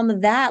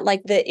from that,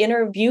 the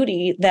inner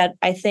beauty that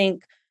I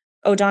think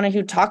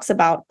O'Donoghue talks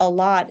about a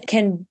lot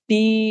can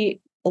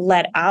be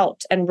let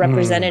out and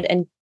represented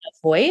and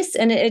a voice.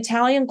 And in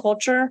Italian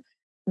culture,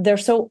 they're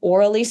so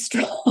orally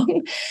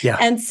strong. Yeah.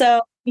 And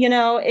so,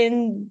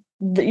 in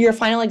your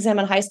final exam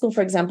in high school,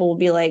 for example, will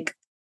be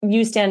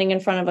you standing in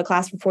front of a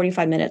class for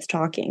 45 minutes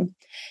talking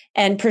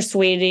and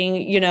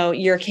persuading,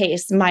 your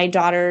case. My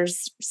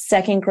daughter's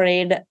second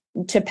grade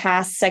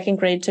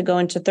to go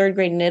into third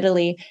grade in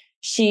Italy,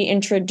 she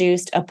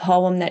introduced a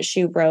poem that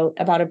she wrote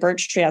about a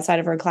birch tree outside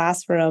of her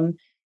classroom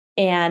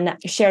and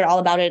shared all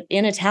about it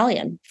in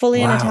Italian,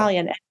 fully in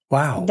Italian.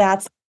 Wow.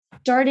 That's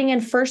starting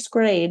in first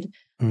grade,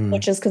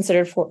 which is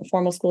considered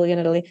formal schooling in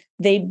Italy.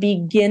 They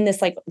begin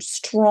this like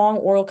strong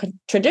oral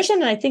tradition.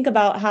 And I think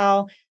about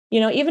how,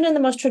 even in the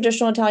most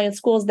traditional Italian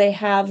schools, they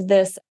have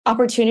this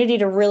opportunity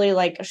to really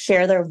like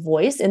share their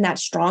voice in that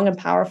strong and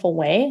powerful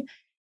way.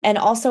 And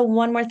also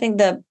one more thing,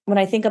 when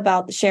I think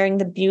about sharing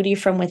the beauty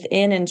from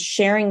within and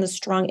sharing the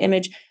strong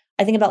image,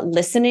 I think about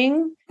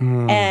listening.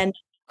 And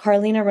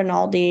Carlina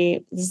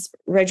Rinaldi, this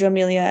Reggio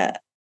Emilia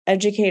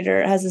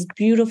educator, has this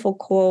beautiful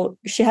quote.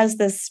 She has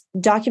this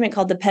document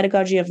called The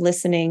Pedagogy of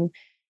Listening.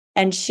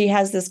 And she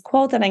has this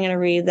quote that I'm going to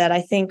read that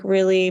I think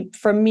really,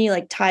 for me,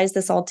 like ties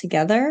this all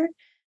together.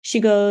 She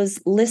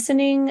goes,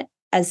 listening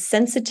as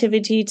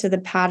sensitivity to the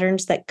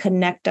patterns that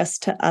connect us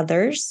to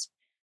others,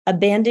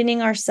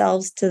 abandoning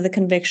ourselves to the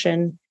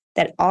conviction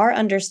that our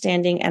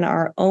understanding and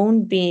our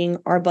own being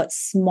are but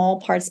small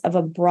parts of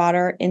a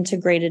broader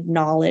integrated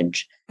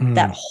knowledge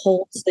that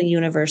holds the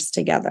universe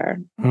together.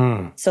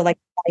 So like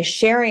by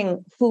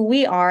sharing who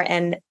we are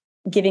and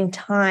giving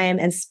time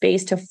and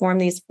space to form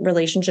these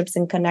relationships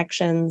and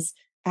connections,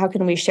 how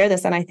can we share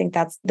this? And I think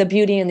that's the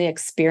beauty and the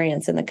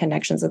experience and the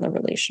connections and the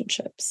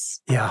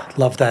relationships. Yeah,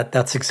 love that.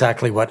 That's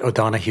exactly what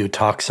O'Donoghue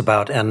talks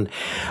about. And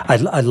I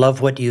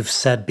love what you've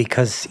said,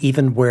 because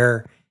even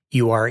where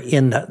you are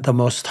in the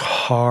most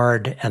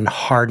hard and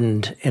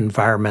hardened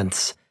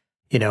environments,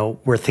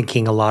 we're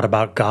thinking a lot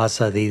about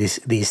Gaza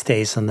these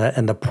days and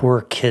the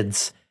poor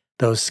kids,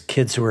 those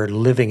kids who are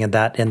living in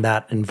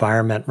that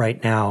environment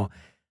right now,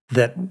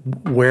 that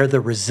where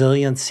the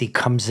resiliency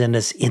comes in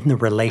is in the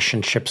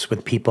relationships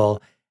with people.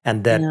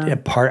 And that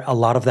a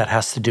lot of that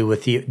has to do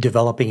with you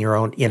developing your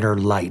own inner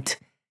light,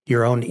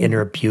 your own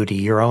inner beauty,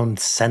 your own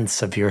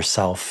sense of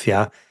yourself.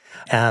 Yeah.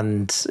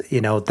 And,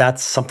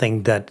 that's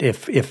something that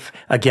if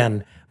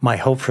again, my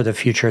hope for the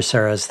future,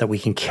 Sarah, is that we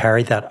can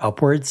carry that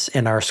upwards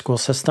in our school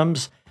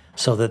systems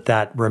so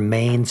that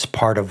remains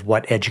part of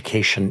what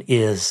education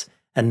is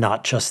and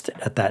not just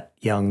at that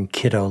young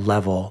kiddo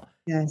level.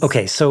 Yes.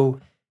 Okay. So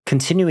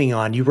continuing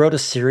on, you wrote a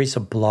series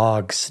of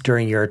blogs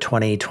during your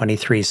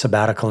 2023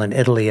 sabbatical in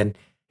Italy. And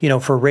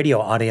for a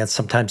radio audience,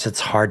 sometimes it's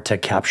hard to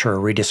capture or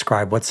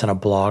redescribe what's in a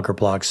blog or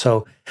blog.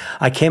 So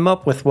I came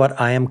up with what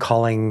I am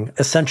calling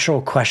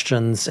essential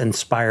questions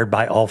inspired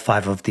by all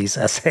 5 of these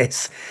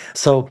essays.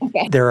 So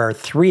there are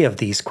 3 of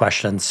these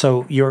questions.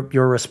 So your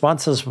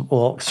responses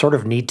will sort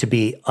of need to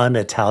be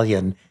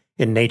un-Italian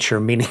in nature,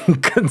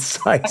 meaning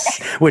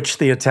concise, which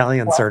the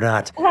Italians are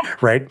not,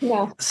 right?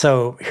 Yeah.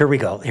 So here we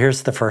go.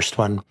 Here's the first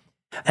one.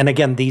 And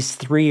again, these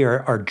 3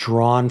 are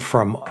drawn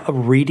from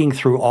reading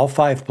through all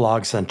 5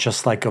 blogs and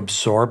just like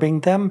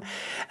absorbing them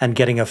and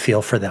getting a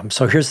feel for them.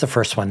 So here's the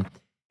first one.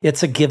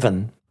 It's a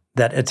given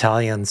that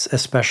Italians,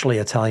 especially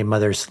Italian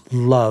mothers,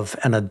 love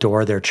and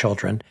adore their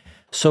children.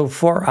 So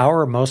for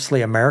our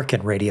mostly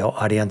American radio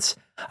audience,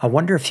 I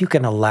wonder if you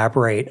can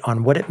elaborate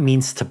on what it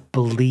means to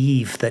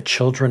believe that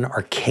children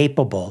are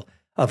capable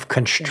of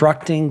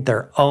constructing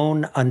their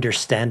own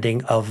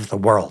understanding of the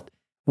world,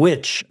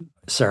 which,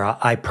 Sarah,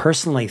 I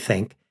personally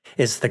think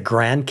is the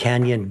Grand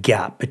Canyon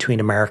gap between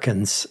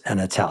Americans and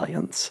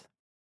Italians.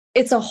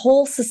 It's a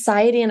whole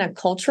society and a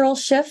cultural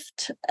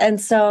shift. And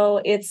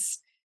so it's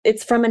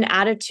from an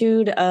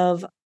attitude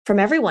from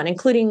everyone,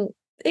 including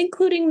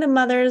the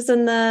mothers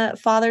and the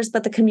fathers,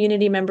 but the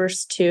community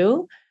members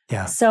too.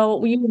 Yeah.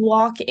 So you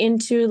walk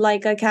into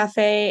like a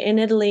cafe in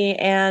Italy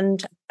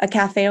and a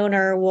cafe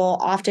owner will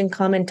often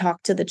come and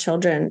talk to the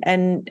children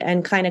and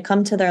kind of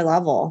come to their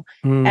level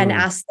and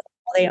ask them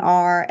how they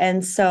are.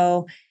 And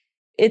so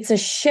it's a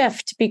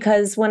shift,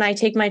 because when I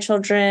take my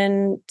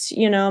children,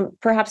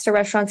 perhaps to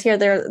restaurants here,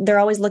 they're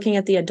always looking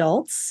at the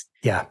adults.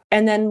 Yeah.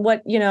 And then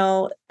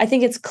I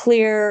think it's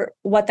clear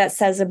what that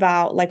says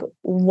about like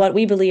what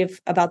we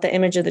believe about the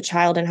image of the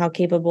child and how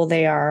capable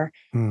they are.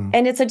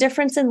 And it's a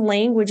difference in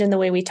language and the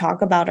way we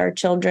talk about our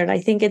children. I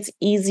think it's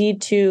easy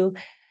to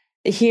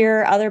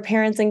hear other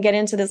parents and get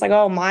into this like,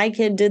 oh, my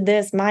kid did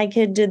this, my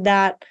kid did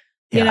that.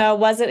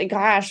 Was it,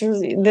 gosh,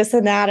 this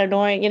and that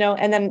annoying,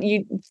 and then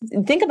you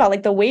think about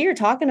like the way you're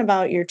talking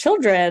about your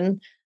children.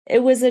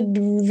 It was a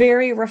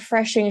very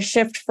refreshing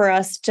shift for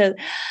us to,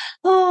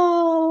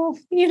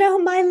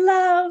 my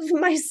love,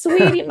 my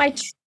sweetie,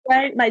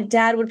 my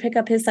dad would pick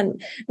up his son,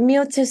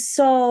 mio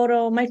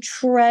tesoro, my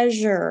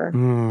treasure.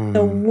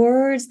 The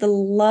words, the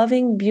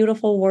loving,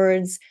 beautiful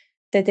words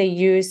that they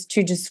use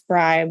to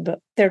describe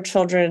their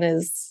children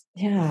is,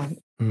 yeah.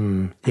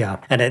 Yeah.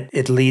 And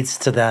it leads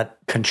to that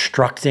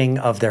constructing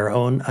of their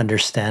own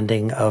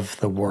understanding of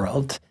the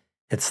world.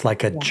 It's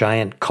like a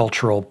giant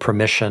cultural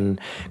permission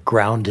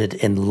grounded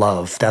in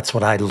love. That's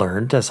what I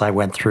learned as I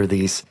went through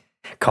these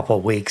couple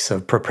weeks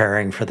of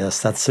preparing for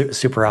this. That's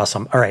super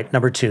awesome. All right.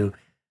 Number 2,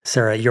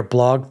 Sarah, your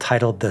blog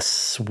titled The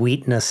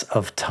Sweetness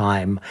of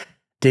Time.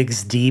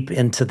 digs deep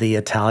into the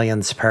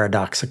Italians'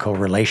 paradoxical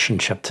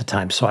relationship to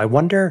time. So I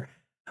wonder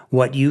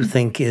what you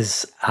think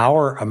is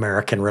our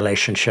American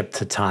relationship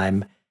to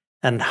time,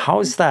 and how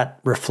is that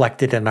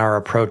reflected in our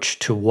approach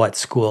to what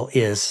school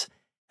is,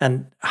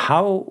 and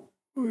how,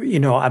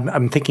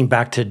 I'm thinking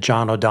back to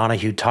John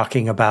O'Donohue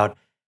talking about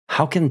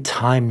how can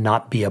time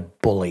not be a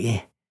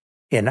bully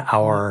in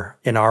our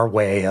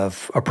way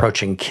of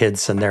approaching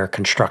kids and their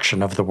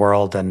construction of the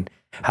world and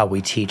how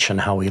we teach and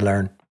how we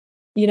learn.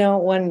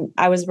 When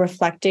I was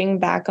reflecting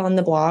back on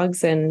the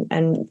blogs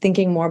and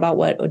thinking more about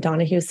what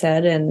O'Donohue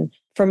said, and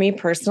for me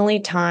personally,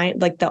 time,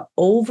 like the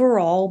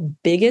overall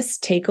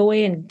biggest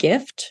takeaway and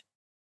gift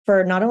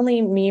for not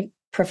only me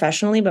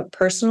professionally, but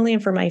personally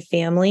and for my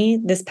family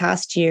this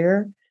past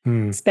year,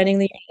 spending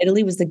the year in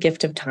Italy was the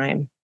gift of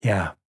time.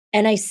 Yeah.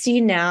 And I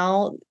see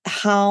now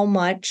how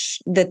much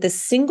that the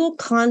single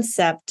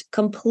concept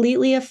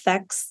completely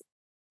affects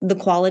the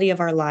quality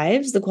of our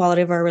lives, the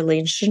quality of our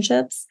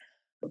relationships,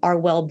 our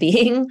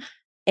well-being.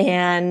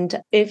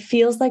 And it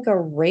feels like a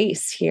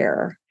race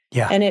here.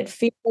 Yeah. And it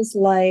feels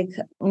like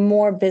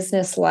more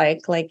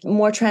business-like, like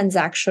more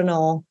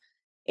transactional.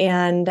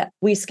 And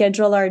we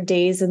schedule our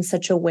days in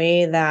such a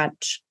way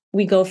that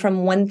we go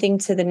from one thing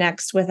to the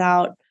next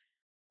without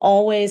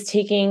always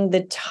taking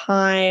the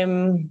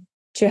time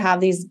to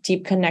have these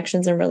deep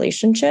connections and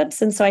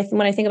relationships. And so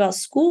when I think about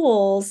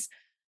schools,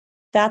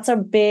 that's a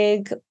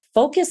big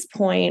focus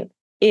point,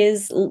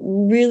 is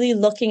really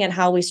looking at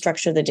how we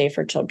structure the day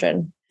for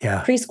children.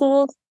 Yeah.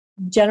 Preschools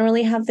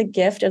generally have the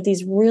gift of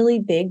these really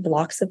big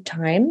blocks of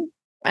time.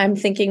 I'm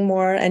thinking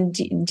more and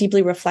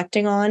deeply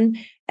reflecting on.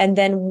 And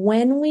then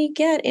when we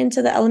get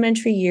into the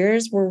elementary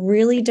years, we're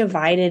really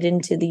divided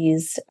into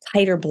these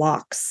tighter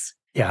blocks.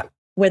 Yeah.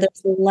 Where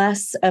there's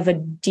less of a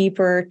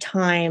deeper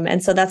time.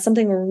 And so that's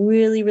something we're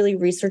really, really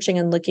researching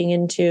and looking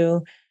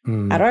into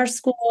at our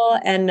school.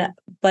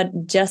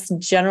 But just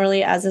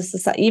generally as a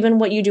society, even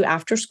what you do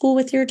after school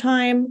with your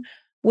time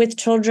with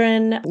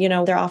children,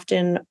 they're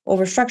often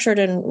overstructured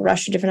and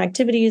rushed to different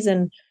activities.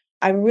 And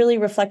I'm really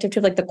reflective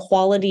to like the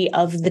quality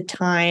of the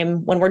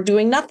time when we're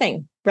doing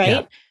nothing,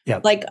 right? Yeah.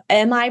 Like,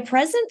 am I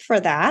present for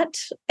that?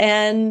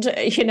 And,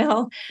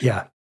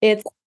 Yeah.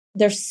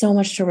 there's so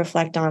much to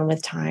reflect on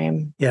with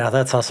time. Yeah,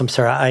 that's awesome,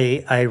 Sarah.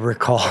 I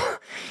recall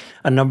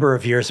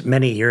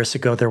many years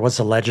ago, there was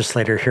a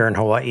legislator here in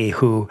Hawaii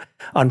who,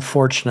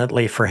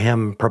 unfortunately for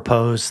him,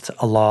 proposed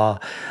a law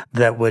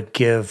that would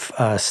give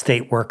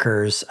state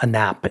workers a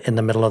nap in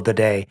the middle of the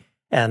day.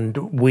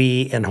 And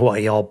we in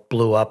Hawaii all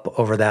blew up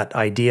over that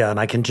idea. And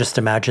I can just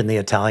imagine the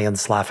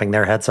Italians laughing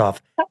their heads off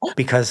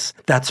because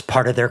that's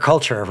part of their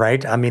culture,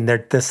 right? I mean,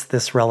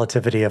 this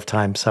relativity of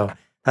time. So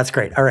that's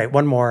great. All right,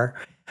 one more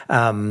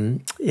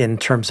in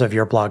terms of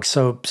your blog.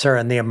 So, Sarah,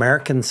 in the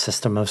American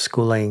system of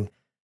schooling,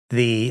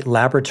 the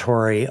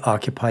laboratory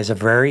occupies a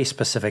very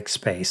specific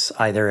space,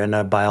 either in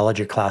a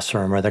biology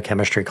classroom or the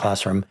chemistry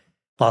classroom,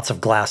 lots of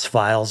glass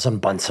vials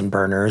and Bunsen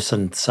burners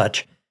and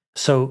such.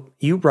 So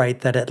you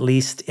write that at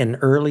least in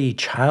early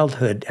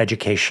childhood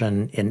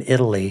education in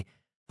Italy,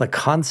 the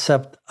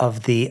concept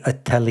of the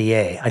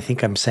atelier, I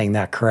think I'm saying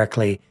that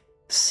correctly,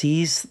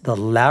 sees the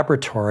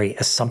laboratory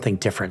as something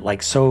different.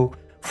 Like, so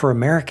for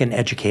American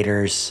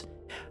educators,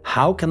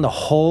 how can the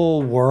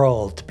whole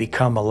world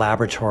become a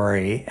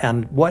laboratory,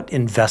 and what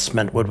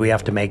investment would we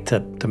have to make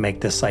to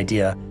make this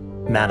idea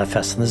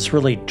manifest? And this is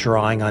really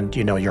drawing on,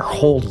 your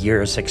whole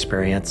year's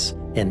experience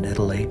in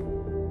Italy.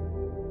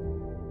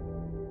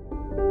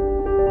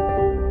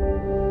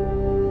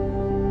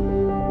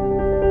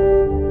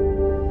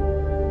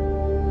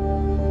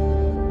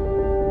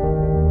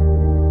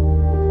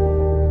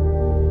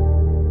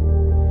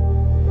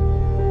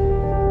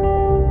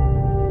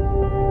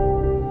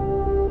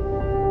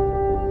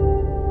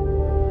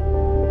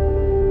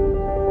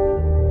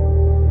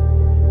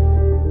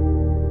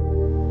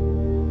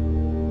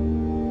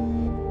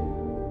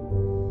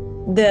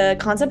 The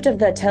concept of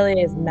the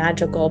atelier is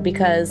magical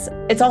because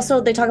it's also,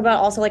 they talk about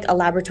also like a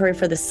laboratory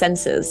for the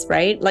senses,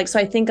 right? Like, so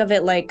I think of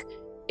it like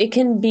it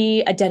can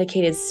be a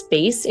dedicated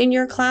space in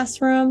your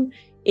classroom.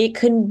 It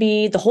can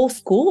be, the whole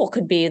school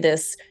could be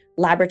this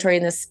laboratory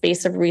in this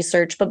space of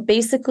research, but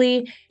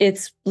basically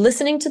it's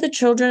listening to the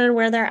children and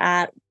where they're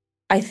at.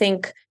 I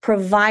think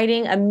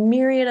providing a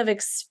myriad of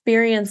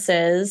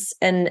experiences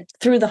and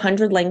through the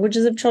 100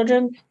 languages of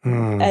children,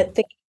 I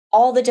think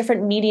all the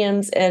different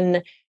mediums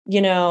and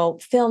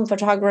film,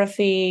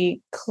 photography,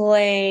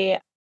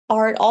 clay,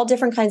 art, all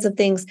different kinds of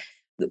things.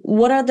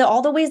 What are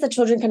all the ways that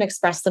children can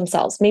express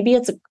themselves? Maybe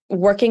it's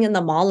working in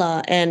the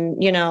mala and,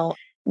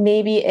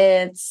 maybe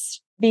it's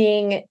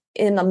being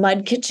in a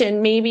mud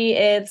kitchen. Maybe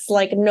it's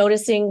like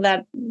noticing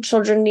that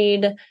children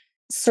need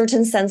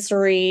certain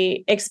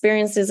sensory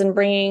experiences and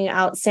bringing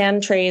out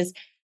sand trays.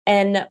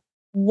 And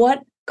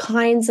what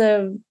kinds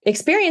of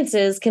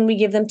experiences can we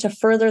give them to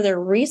further their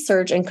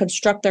research and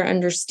construct their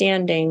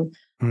understanding?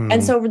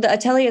 And so the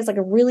atelier is like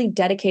a really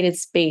dedicated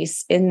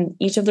space, in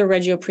each of the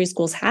Reggio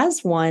preschools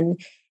has one,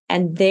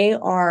 and they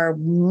are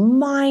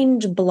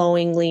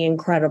mind-blowingly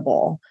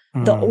incredible.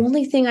 The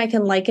only thing I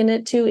can liken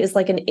it to is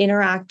like an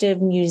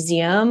interactive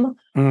museum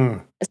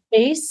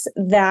space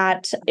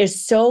that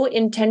is so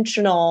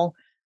intentional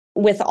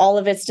with all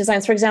of its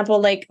designs. For example,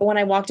 like when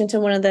I walked into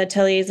one of the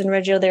ateliers in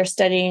Reggio, they're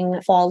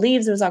studying fall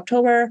leaves. It was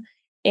October,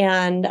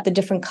 and the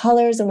different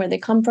colors and where they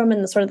come from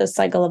and the sort of the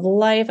cycle of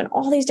life and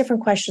all these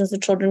different questions the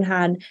children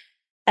had.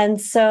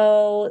 And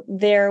so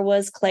there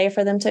was clay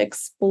for them to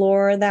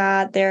explore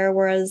that. There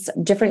was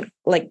different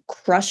like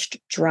crushed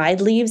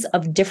dried leaves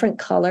of different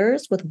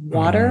colors with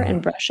water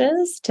and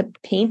brushes to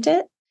paint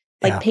it,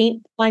 like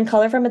find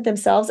color from it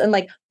themselves. And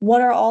like,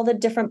 what are all the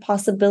different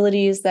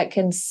possibilities that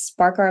can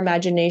spark our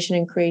imagination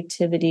and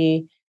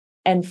creativity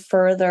and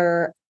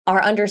further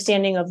our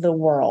understanding of the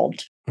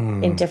world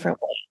in different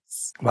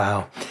ways.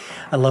 Wow.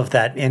 I love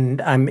that.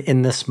 And I'm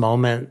in this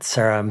moment,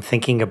 Sarah, I'm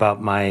thinking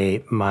about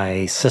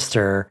my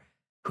sister,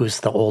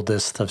 who's the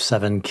oldest of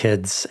 7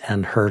 kids,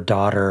 and her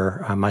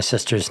daughter. My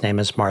sister's name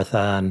is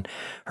Martha, and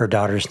her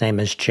daughter's name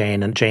is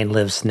Jane. And Jane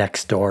lives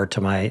next door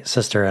to my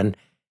sister. And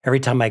every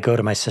time I go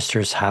to my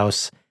sister's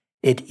house,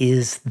 it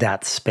is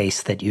that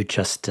space that you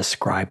just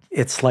described.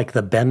 It's like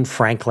the Ben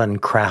Franklin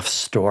craft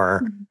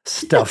store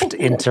stuffed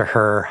into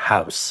her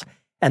house.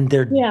 And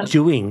they're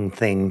doing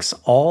things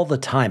all the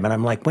time. And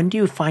I'm like, when do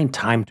you find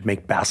time to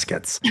make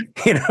baskets?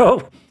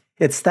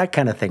 It's that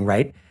kind of thing,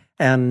 right?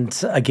 And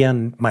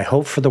again, my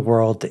hope for the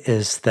world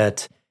is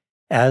that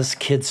as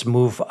kids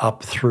move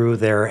up through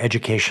their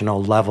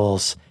educational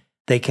levels,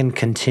 they can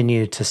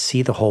continue to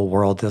see the whole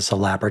world as a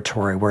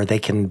laboratory where they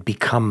can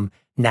become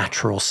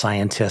natural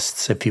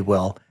scientists, if you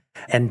will,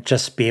 and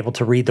just be able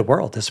to read the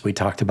world, as we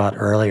talked about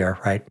earlier,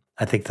 right?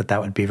 I think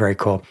that would be very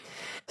cool.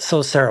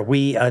 So, Sarah,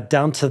 we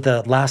down to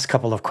the last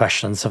couple of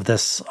questions of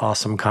this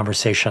awesome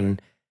conversation.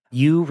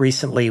 You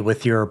recently,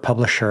 with your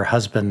publisher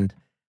husband,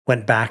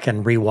 went back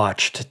and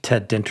rewatched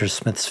Ted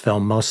Dintersmith's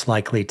film, Most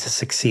Likely to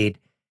Succeed,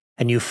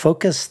 and you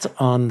focused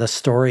on the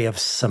story of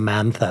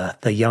Samantha,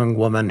 the young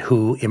woman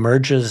who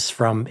emerges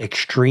from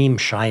extreme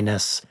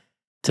shyness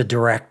to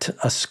direct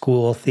a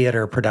school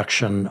theater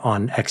production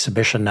on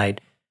exhibition night.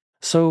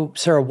 So,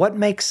 Sarah, what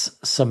makes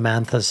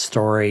Samantha's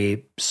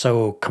story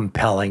so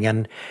compelling,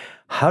 and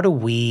how do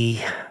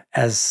we,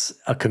 as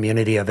a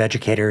community of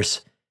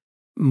educators,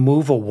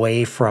 move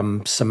away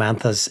from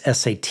Samantha's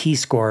SAT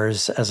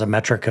scores as a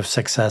metric of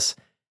success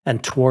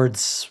and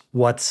towards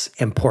what's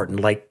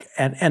important?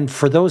 And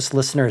for those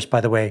listeners,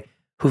 by the way,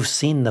 who've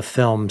seen the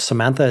film,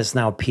 Samantha is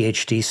now a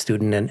PhD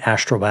student in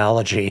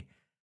astrobiology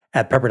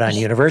at Pepperdine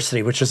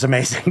University, which is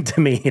amazing to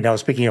me,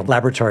 speaking of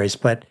laboratories.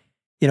 But,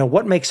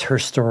 what makes her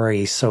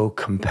story so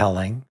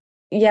compelling?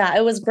 Yeah,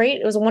 it was great.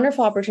 It was a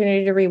wonderful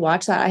opportunity to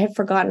rewatch that. I had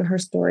forgotten her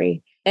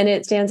story, and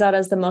it stands out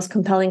as the most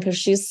compelling because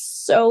she's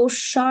so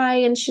shy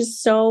and she's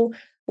so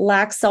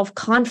lacks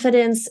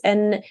self-confidence,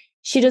 and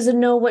she doesn't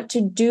know what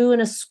to do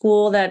in a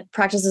school that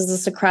practices the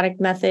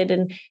Socratic method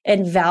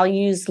and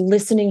values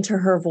listening to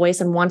her voice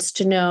and wants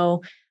to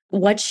know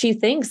what she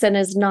thinks, and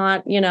is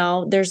not,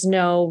 there's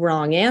no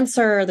wrong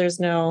answer.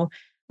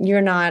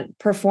 You're not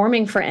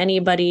performing for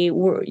anybody.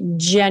 We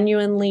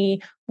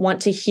genuinely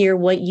want to hear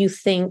what you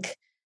think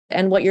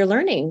and what you're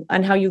learning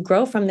and how you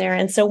grow from there.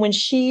 And so when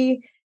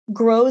she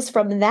grows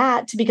from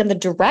that to become the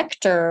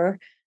director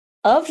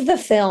of the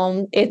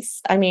film,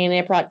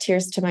 it brought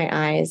tears to my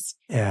eyes.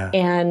 Yeah.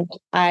 And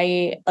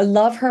I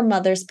love her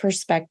mother's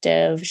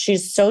perspective.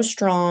 She's so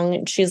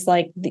strong. She's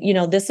like,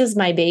 this is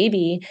my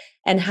baby.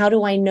 And how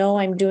do I know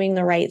I'm doing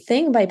the right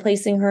thing? By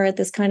placing her at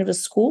this kind of a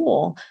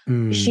school.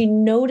 She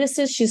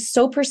notices, she's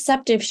so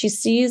perceptive. She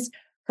sees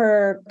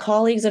her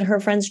colleagues and her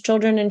friends'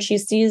 children, and she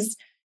sees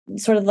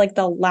sort of like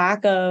the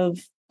lack of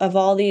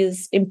all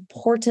these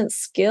important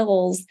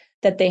skills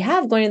that they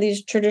have going to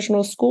these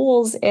traditional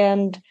schools,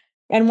 and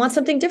want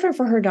something different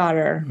for her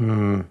daughter.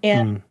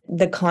 And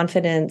the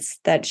confidence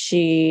that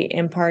she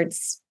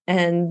imparts,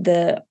 and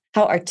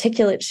how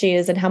articulate she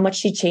is, and how much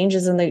she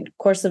changes in the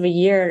course of a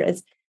year.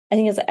 I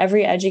think it's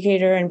every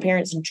educator and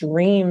parent's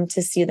dream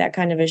to see that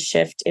kind of a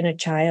shift in a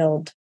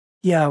child.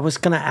 Yeah, I was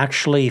going to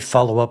actually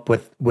follow up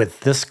with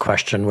this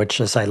question, which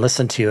as I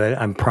listen to you,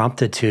 I'm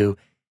prompted to,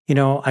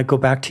 I go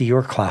back to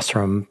your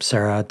classroom,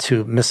 Sarah,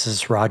 to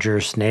Mrs.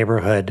 Rogers'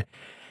 neighborhood.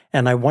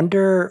 And I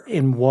wonder,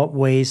 in what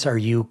ways are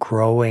you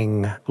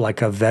growing,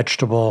 like a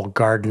vegetable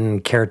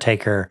garden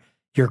caretaker,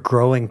 you're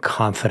growing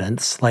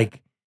confidence?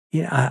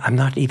 I'm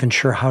not even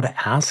sure how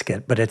to ask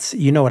it, but it's,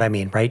 you know what I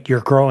mean, right? You're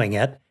growing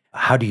it.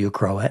 How do you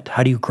grow it?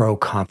 How do you grow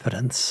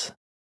confidence?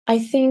 I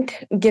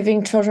think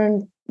giving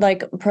children,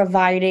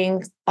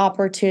 providing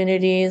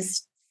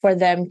opportunities for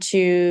them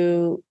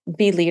to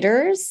be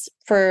leaders,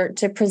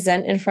 to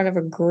present in front of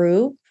a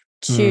group,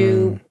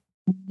 to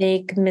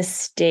make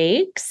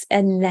mistakes,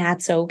 and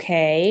that's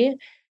okay,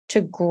 to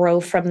grow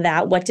from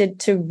that,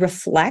 to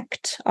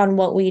reflect on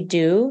what we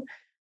do,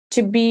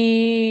 to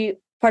be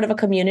part of a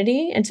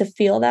community and to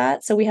feel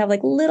that. So we have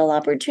little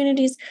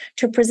opportunities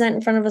to present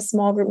in front of a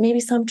small group. Maybe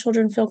some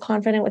children feel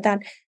confident with that.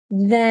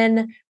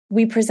 Then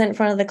we present in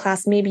front of the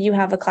class. Maybe you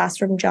have a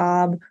classroom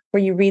job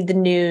where you read the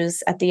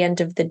news at the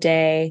end of the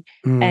day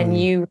and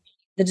you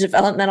the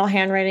developmental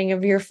handwriting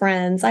of your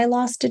friends. I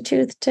lost a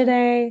tooth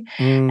today.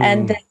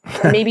 And then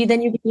maybe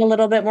then you get a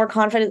little bit more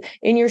confident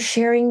in your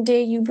sharing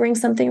day. You bring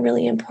something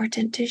really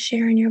important to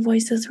share and your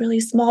voice is really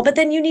small, but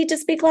then you need to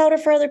speak louder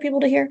for other people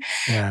to hear.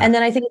 Yeah. And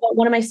then I think about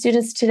one of my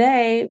students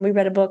today, we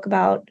read a book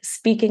about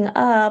speaking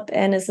up,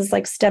 and this is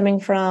like stemming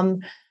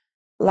from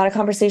a lot of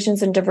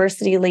conversations in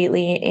diversity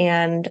lately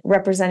and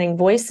representing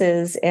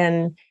voices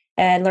and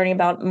learning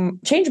about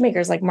change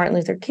makers like Martin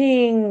Luther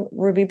King,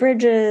 Ruby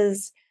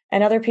Bridges,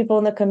 and other people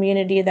in the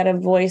community that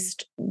have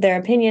voiced their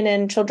opinion,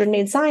 and children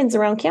made signs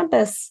around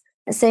campus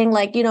saying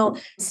like,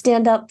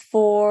 stand up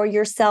for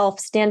yourself,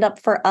 stand up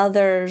for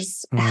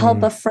others,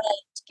 help a friend,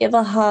 give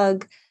a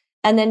hug.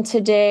 And then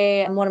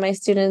today, one of my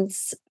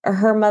students,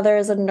 her mother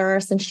is a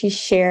nurse, and she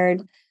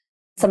shared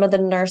some of the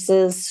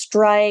nurses'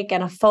 strike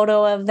and a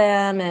photo of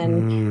them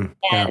and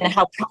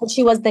how proud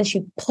she was. Then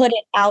she put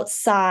it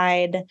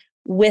outside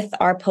with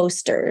our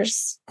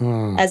posters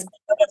as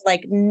part of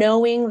like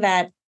knowing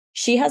that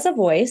she has a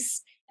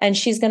voice and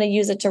she's going to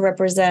use it to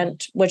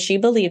represent what she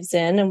believes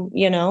in,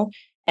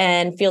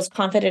 and feels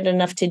confident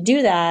enough to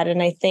do that.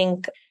 And I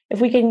think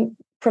if we can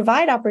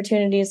provide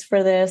opportunities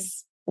for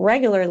this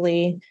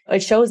regularly,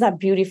 it shows that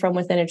beauty from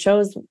within. It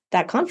shows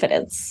that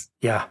confidence.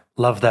 Yeah,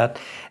 love that.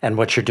 And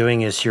what you're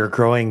doing is you're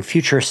growing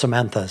future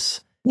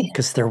Samanthas,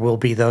 because there will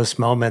be those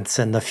moments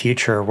in the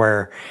future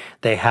where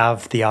they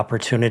have the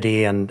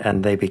opportunity and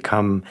they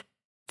become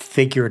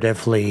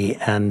figuratively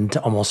and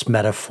almost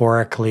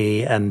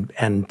metaphorically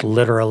and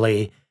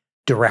literally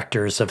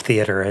directors of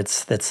theater.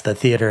 It's the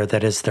theater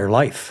that is their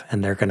life,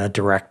 and they're going to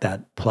direct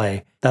that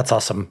play. That's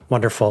awesome.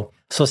 Wonderful.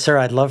 So,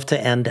 Sarah, I'd love to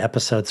end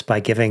episodes by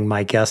giving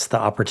my guests the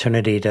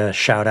opportunity to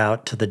shout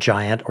out to the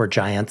giant or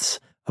giants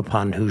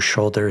upon whose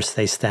shoulders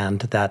they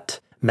stand, that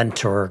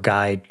mentor,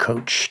 guide,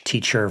 coach,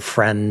 teacher,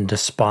 friend,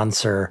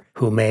 sponsor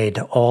who made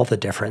all the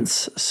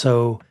difference.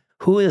 So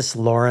who is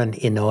Lauren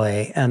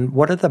Inouye, and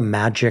what are the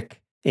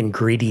magic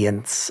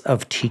ingredients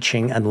of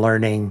teaching and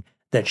learning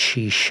that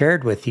she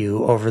shared with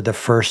you over the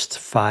first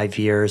 5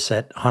 years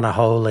at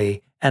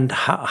Hanaho'oli? And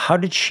how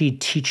did she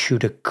teach you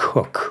to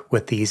cook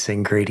with these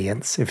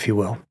ingredients, if you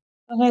will?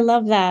 Oh, I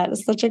love that.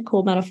 It's such a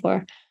cool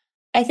metaphor.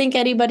 I think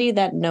anybody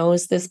that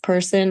knows this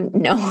person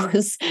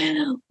knows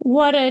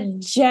what a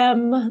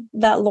gem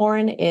that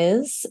Lauren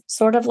is,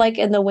 sort of like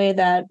in the way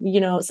that,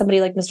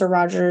 somebody like Mr.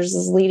 Rogers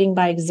is leading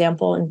by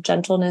example and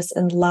gentleness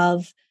and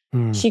love.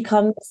 She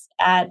comes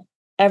at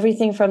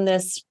everything from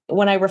this.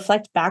 When I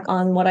reflect back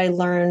on what I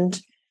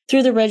learned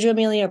through the Reggio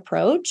Emilia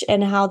approach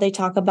and how they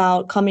talk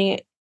about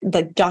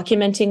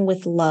documenting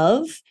with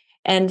love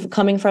and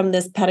coming from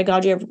this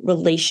pedagogy of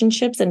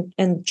relationships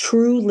and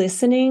true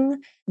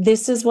listening.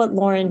 This is what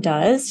Lauren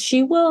does.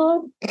 She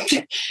will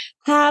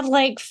have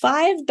like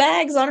 5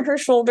 bags on her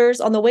shoulders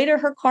on the way to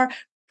her car,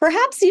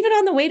 perhaps even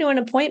on the way to an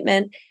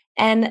appointment.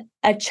 And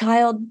a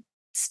child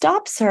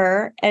stops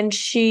her and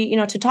she,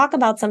 to talk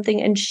about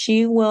something, and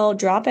she will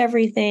drop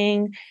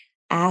everything,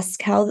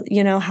 ask how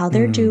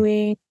they're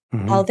doing,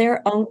 how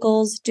their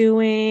uncle's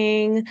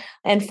doing,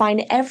 and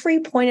find every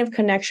point of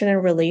connection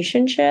and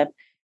relationship.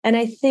 And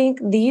I think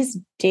these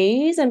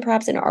days, and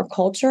perhaps in our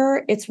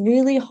culture, it's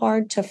really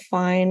hard to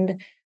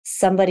find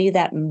somebody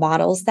that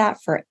models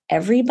that for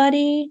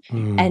everybody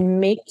and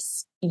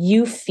makes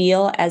you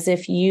feel as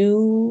if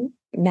you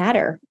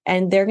matter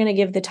and they're going to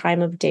give the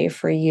time of day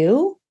for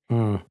you.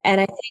 And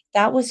I think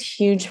that was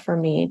huge for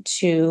me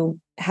to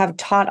have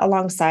taught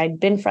alongside,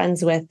 been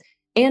friends with,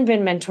 and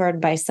been mentored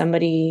by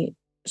somebody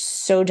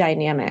so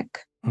dynamic.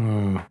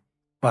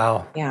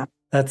 Wow. Yeah.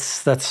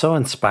 That's so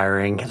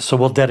inspiring. So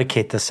we'll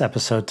dedicate this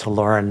episode to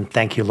Lauren.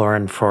 Thank you,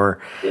 Lauren,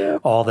 for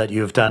all that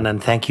you've done.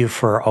 And thank you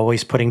for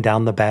always putting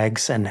down the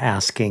bags and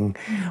asking,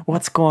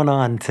 what's going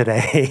on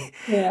today?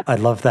 Yeah. I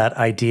love that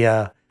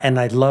idea. And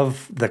I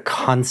love the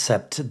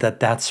concept that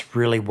that's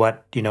really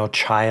what,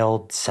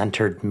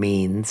 child-centered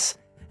means,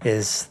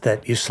 is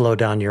that you slow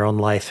down your own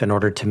life in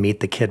order to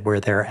meet the kid where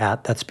they're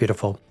at. That's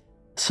beautiful.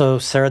 So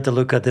Sarah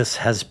DeLuca, this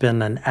has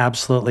been an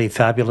absolutely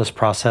fabulous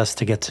process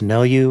to get to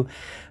know you,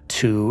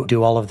 to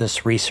do all of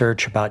this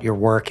research about your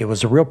work. It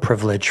was a real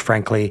privilege,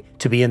 frankly,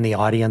 to be in the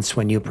audience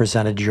when you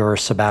presented your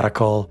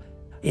sabbatical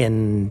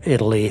in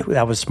Italy.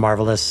 That was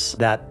marvelous.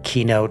 That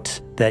keynote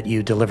that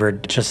you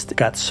delivered just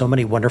got so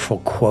many wonderful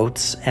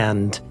quotes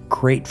and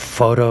great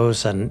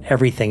photos and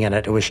everything in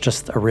it. It was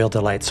just a real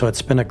delight. So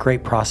it's been a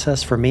great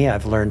process for me.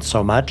 I've learned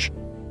so much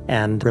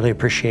and really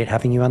appreciate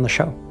having you on the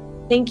show.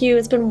 Thank you.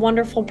 It's been a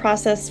wonderful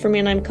process for me,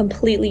 and I'm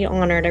completely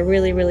honored. I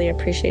really, really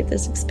appreciate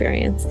this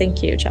experience.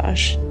 Thank you,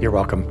 Josh. You're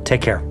welcome.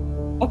 Take care.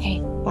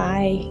 Okay,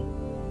 bye.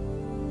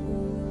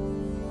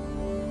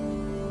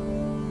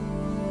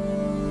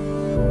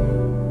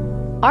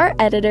 Our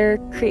editor,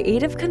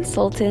 creative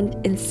consultant,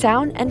 and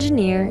sound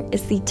engineer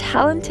is the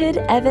talented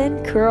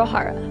Evan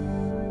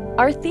Kurohara.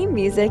 Our theme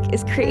music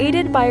is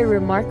created by a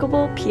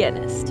remarkable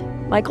pianist,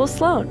 Michael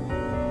Sloan.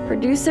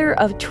 Producer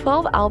of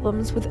 12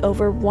 albums with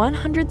over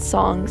 100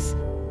 songs,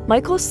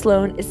 Michael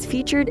Sloan is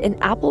featured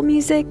in Apple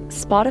Music,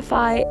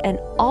 Spotify, and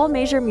all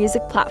major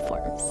music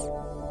platforms.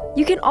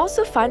 You can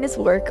also find his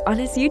work on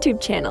his YouTube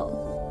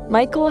channel.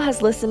 Michael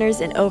has listeners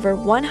in over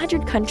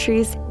 100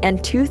 countries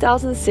and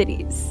 2,000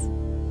 cities.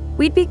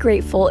 We'd be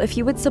grateful if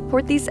you would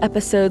support these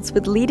episodes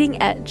with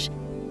leading edge,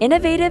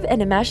 innovative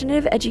and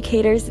imaginative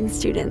educators and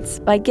students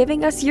by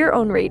giving us your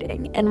own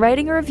rating and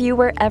writing a review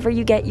wherever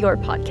you get your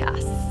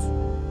podcasts.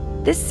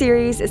 This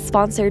series is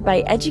sponsored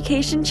by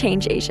Education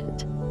Change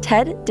Agent,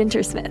 Ted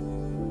Dintersmith,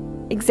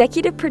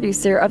 executive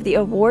producer of the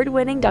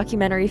award-winning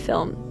documentary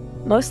film,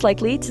 Most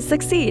Likely to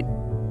Succeed,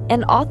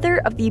 and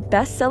author of the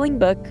best-selling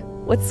book,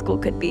 What School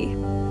Could Be.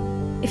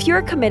 If you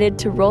are committed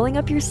to rolling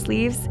up your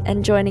sleeves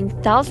and joining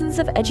thousands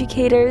of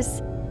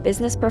educators,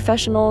 business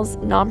professionals,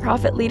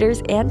 nonprofit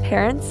leaders, and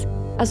parents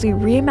as we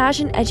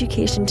reimagine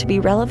education to be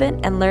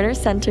relevant and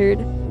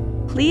learner-centered,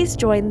 please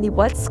join the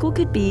What School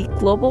Could Be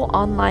global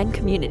online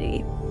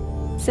community.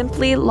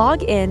 Simply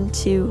log in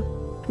to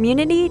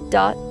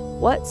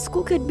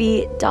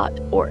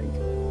community.whatschoolcouldbe.org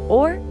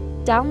or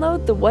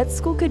download the What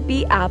School Could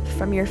Be app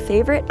from your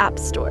favorite app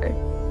store.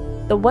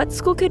 The What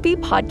School Could Be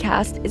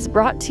podcast is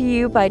brought to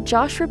you by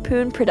Josh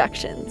Rapoon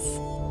Productions.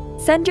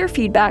 Send your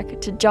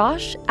feedback to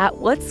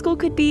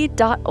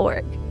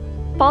josh@whatschoolcouldbe.org.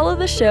 Follow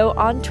the show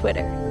on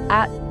Twitter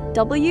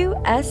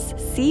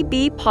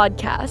 @WSCB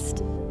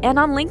Podcast and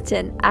on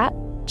LinkedIn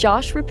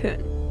 @Josh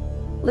Rapoon.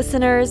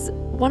 Listeners,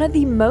 one of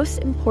the most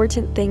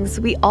important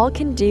things we all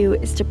can do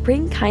is to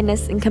bring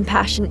kindness and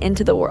compassion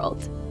into the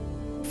world.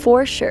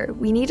 For sure,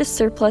 we need a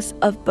surplus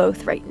of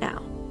both right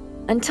now.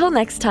 Until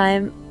next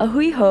time,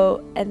 ahui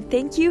ho, and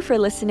thank you for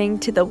listening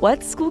to the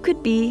What School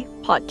Could Be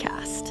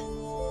podcast.